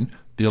membrane,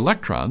 the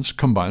electrons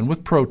combine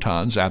with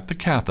protons at the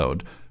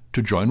cathode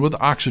to join with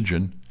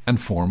oxygen and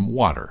form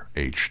water,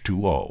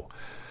 H2O.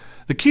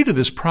 The key to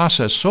this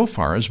process so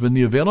far has been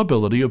the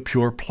availability of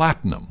pure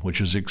platinum,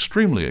 which is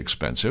extremely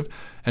expensive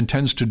and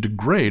tends to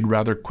degrade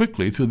rather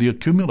quickly through the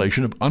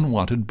accumulation of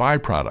unwanted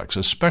byproducts,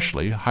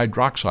 especially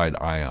hydroxide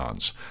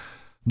ions.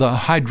 The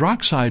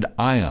hydroxide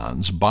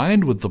ions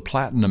bind with the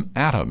platinum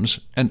atoms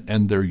and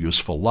end their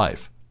useful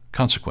life.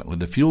 Consequently,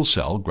 the fuel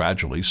cell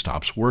gradually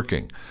stops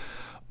working.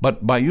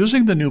 But by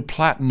using the new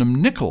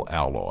platinum-nickel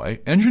alloy,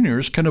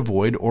 engineers can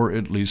avoid or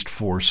at least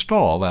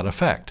forestall that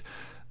effect.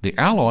 The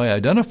alloy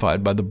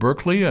identified by the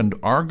Berkeley and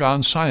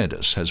Argonne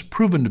scientists has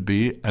proven to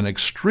be an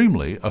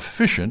extremely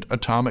efficient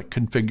atomic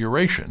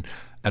configuration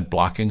at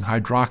blocking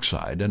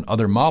hydroxide and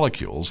other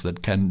molecules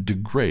that can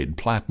degrade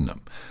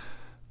platinum.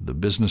 The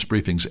Business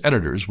Briefing's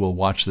editors will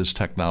watch this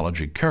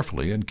technology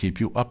carefully and keep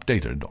you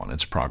updated on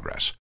its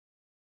progress.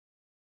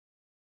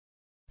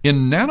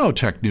 In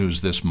nanotech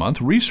news this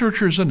month,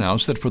 researchers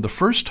announced that for the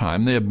first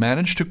time they have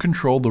managed to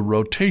control the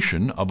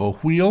rotation of a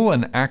wheel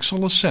and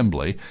axle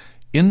assembly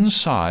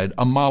inside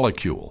a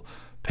molecule,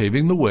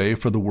 paving the way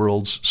for the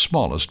world's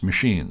smallest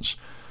machines.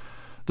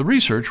 The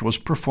research was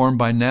performed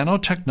by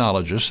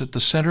nanotechnologists at the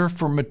Center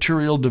for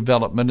Material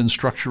Development and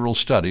Structural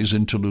Studies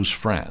in Toulouse,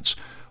 France,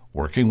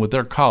 working with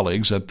their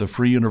colleagues at the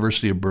Free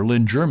University of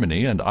Berlin,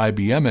 Germany, and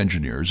IBM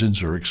engineers in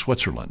Zurich,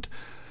 Switzerland.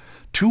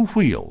 2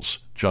 wheels,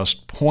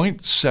 just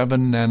 0.7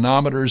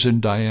 nanometers in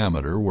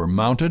diameter, were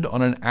mounted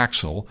on an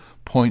axle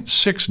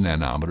 0.6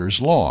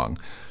 nanometers long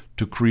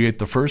to create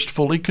the first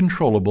fully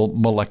controllable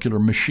molecular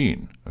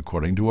machine,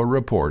 according to a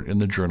report in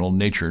the journal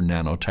Nature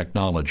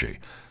Nanotechnology.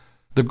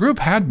 The group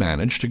had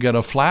managed to get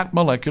a flat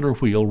molecular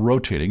wheel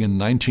rotating in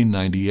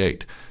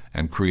 1998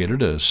 and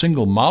created a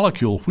single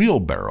molecule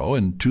wheelbarrow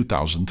in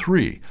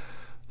 2003.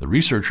 The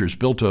researchers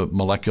built a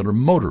molecular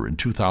motor in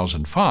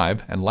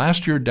 2005 and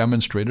last year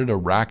demonstrated a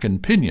rack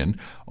and pinion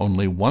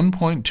only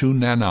 1.2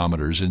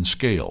 nanometers in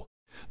scale.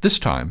 This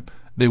time,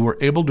 they were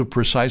able to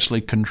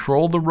precisely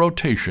control the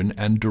rotation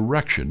and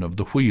direction of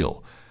the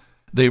wheel.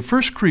 They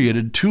first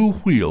created 2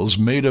 wheels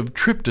made of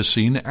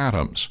tryptosine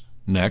atoms.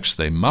 Next,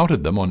 they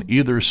mounted them on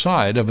either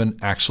side of an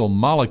axle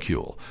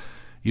molecule.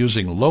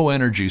 Using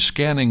low-energy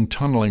scanning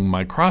tunneling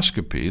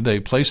microscopy, they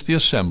placed the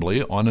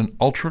assembly on an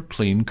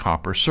ultra-clean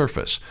copper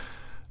surface.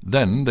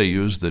 Then they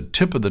used the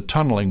tip of the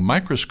tunneling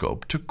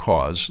microscope to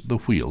cause the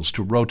wheels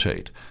to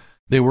rotate.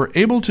 They were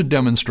able to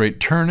demonstrate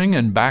turning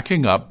and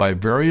backing up by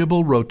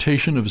variable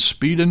rotation of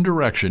speed and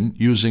direction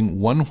using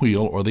one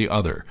wheel or the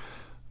other.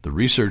 The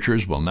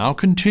researchers will now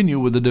continue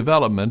with the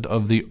development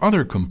of the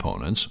other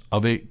components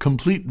of a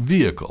complete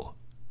vehicle,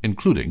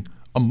 including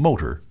a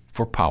motor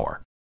for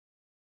power.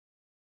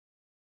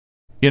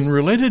 In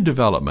related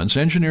developments,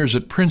 engineers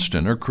at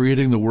Princeton are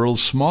creating the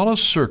world's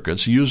smallest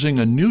circuits using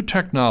a new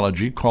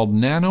technology called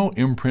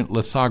nano-imprint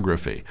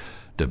lithography,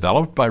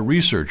 developed by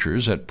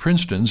researchers at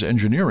Princeton's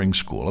engineering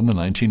school in the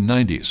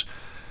 1990s.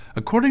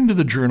 According to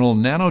the journal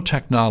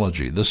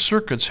Nanotechnology, the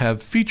circuits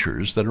have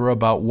features that are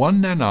about 1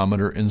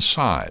 nanometer in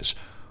size,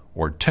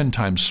 or 10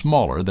 times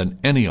smaller than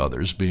any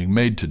others being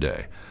made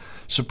today.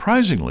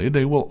 Surprisingly,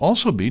 they will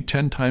also be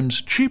 10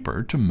 times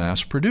cheaper to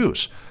mass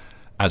produce.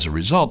 As a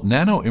result,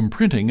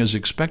 nano-imprinting is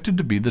expected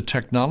to be the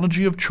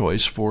technology of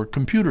choice for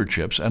computer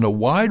chips and a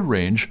wide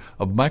range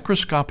of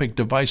microscopic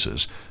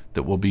devices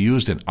that will be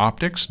used in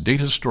optics,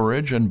 data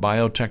storage, and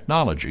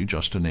biotechnology,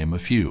 just to name a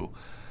few.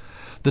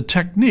 The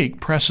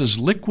technique presses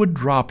liquid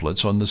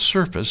droplets on the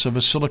surface of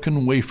a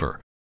silicon wafer,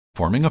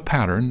 forming a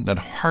pattern that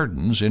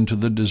hardens into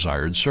the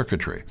desired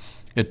circuitry.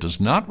 It does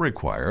not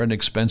require an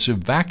expensive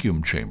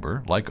vacuum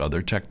chamber like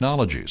other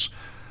technologies.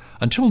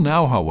 Until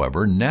now,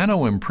 however,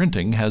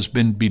 nano-imprinting has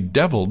been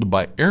bedeviled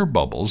by air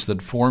bubbles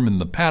that form in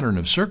the pattern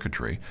of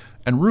circuitry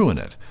and ruin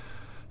it.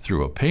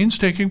 Through a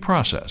painstaking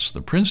process,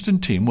 the Princeton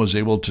team was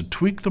able to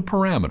tweak the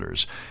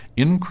parameters,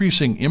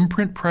 increasing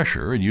imprint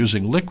pressure and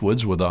using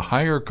liquids with a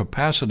higher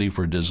capacity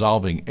for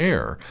dissolving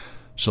air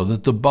so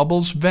that the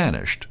bubbles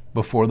vanished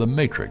before the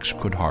matrix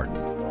could harden.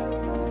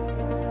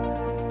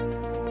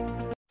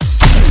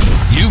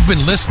 You've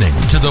been listening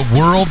to the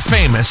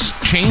world-famous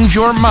Change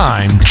Your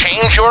Mind,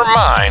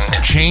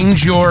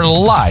 Change Your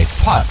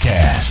Life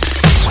podcast.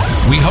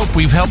 We hope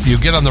we've helped you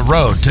get on the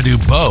road to do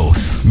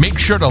both. Make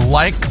sure to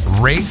like,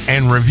 rate,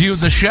 and review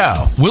the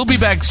show. We'll be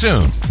back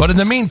soon, but in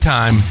the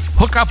meantime,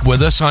 hook up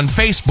with us on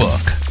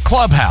Facebook,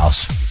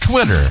 Clubhouse,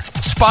 Twitter,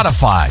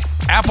 Spotify,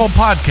 Apple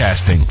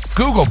Podcasting,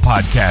 Google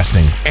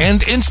Podcasting, and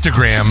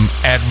Instagram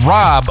at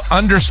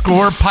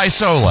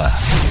Rob_Paisola.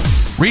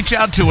 Reach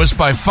out to us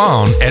by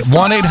phone at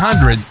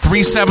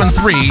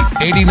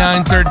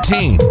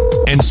 1-800-373-8913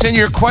 and send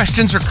your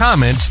questions or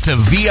comments to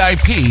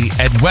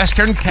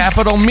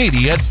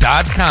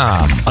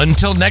VIP@westerncapitalmedia.com.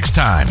 Until next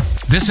time,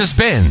 this has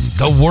been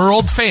the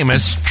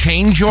world-famous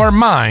Change Your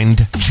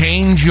Mind,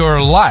 Change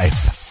Your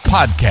Life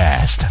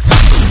podcast.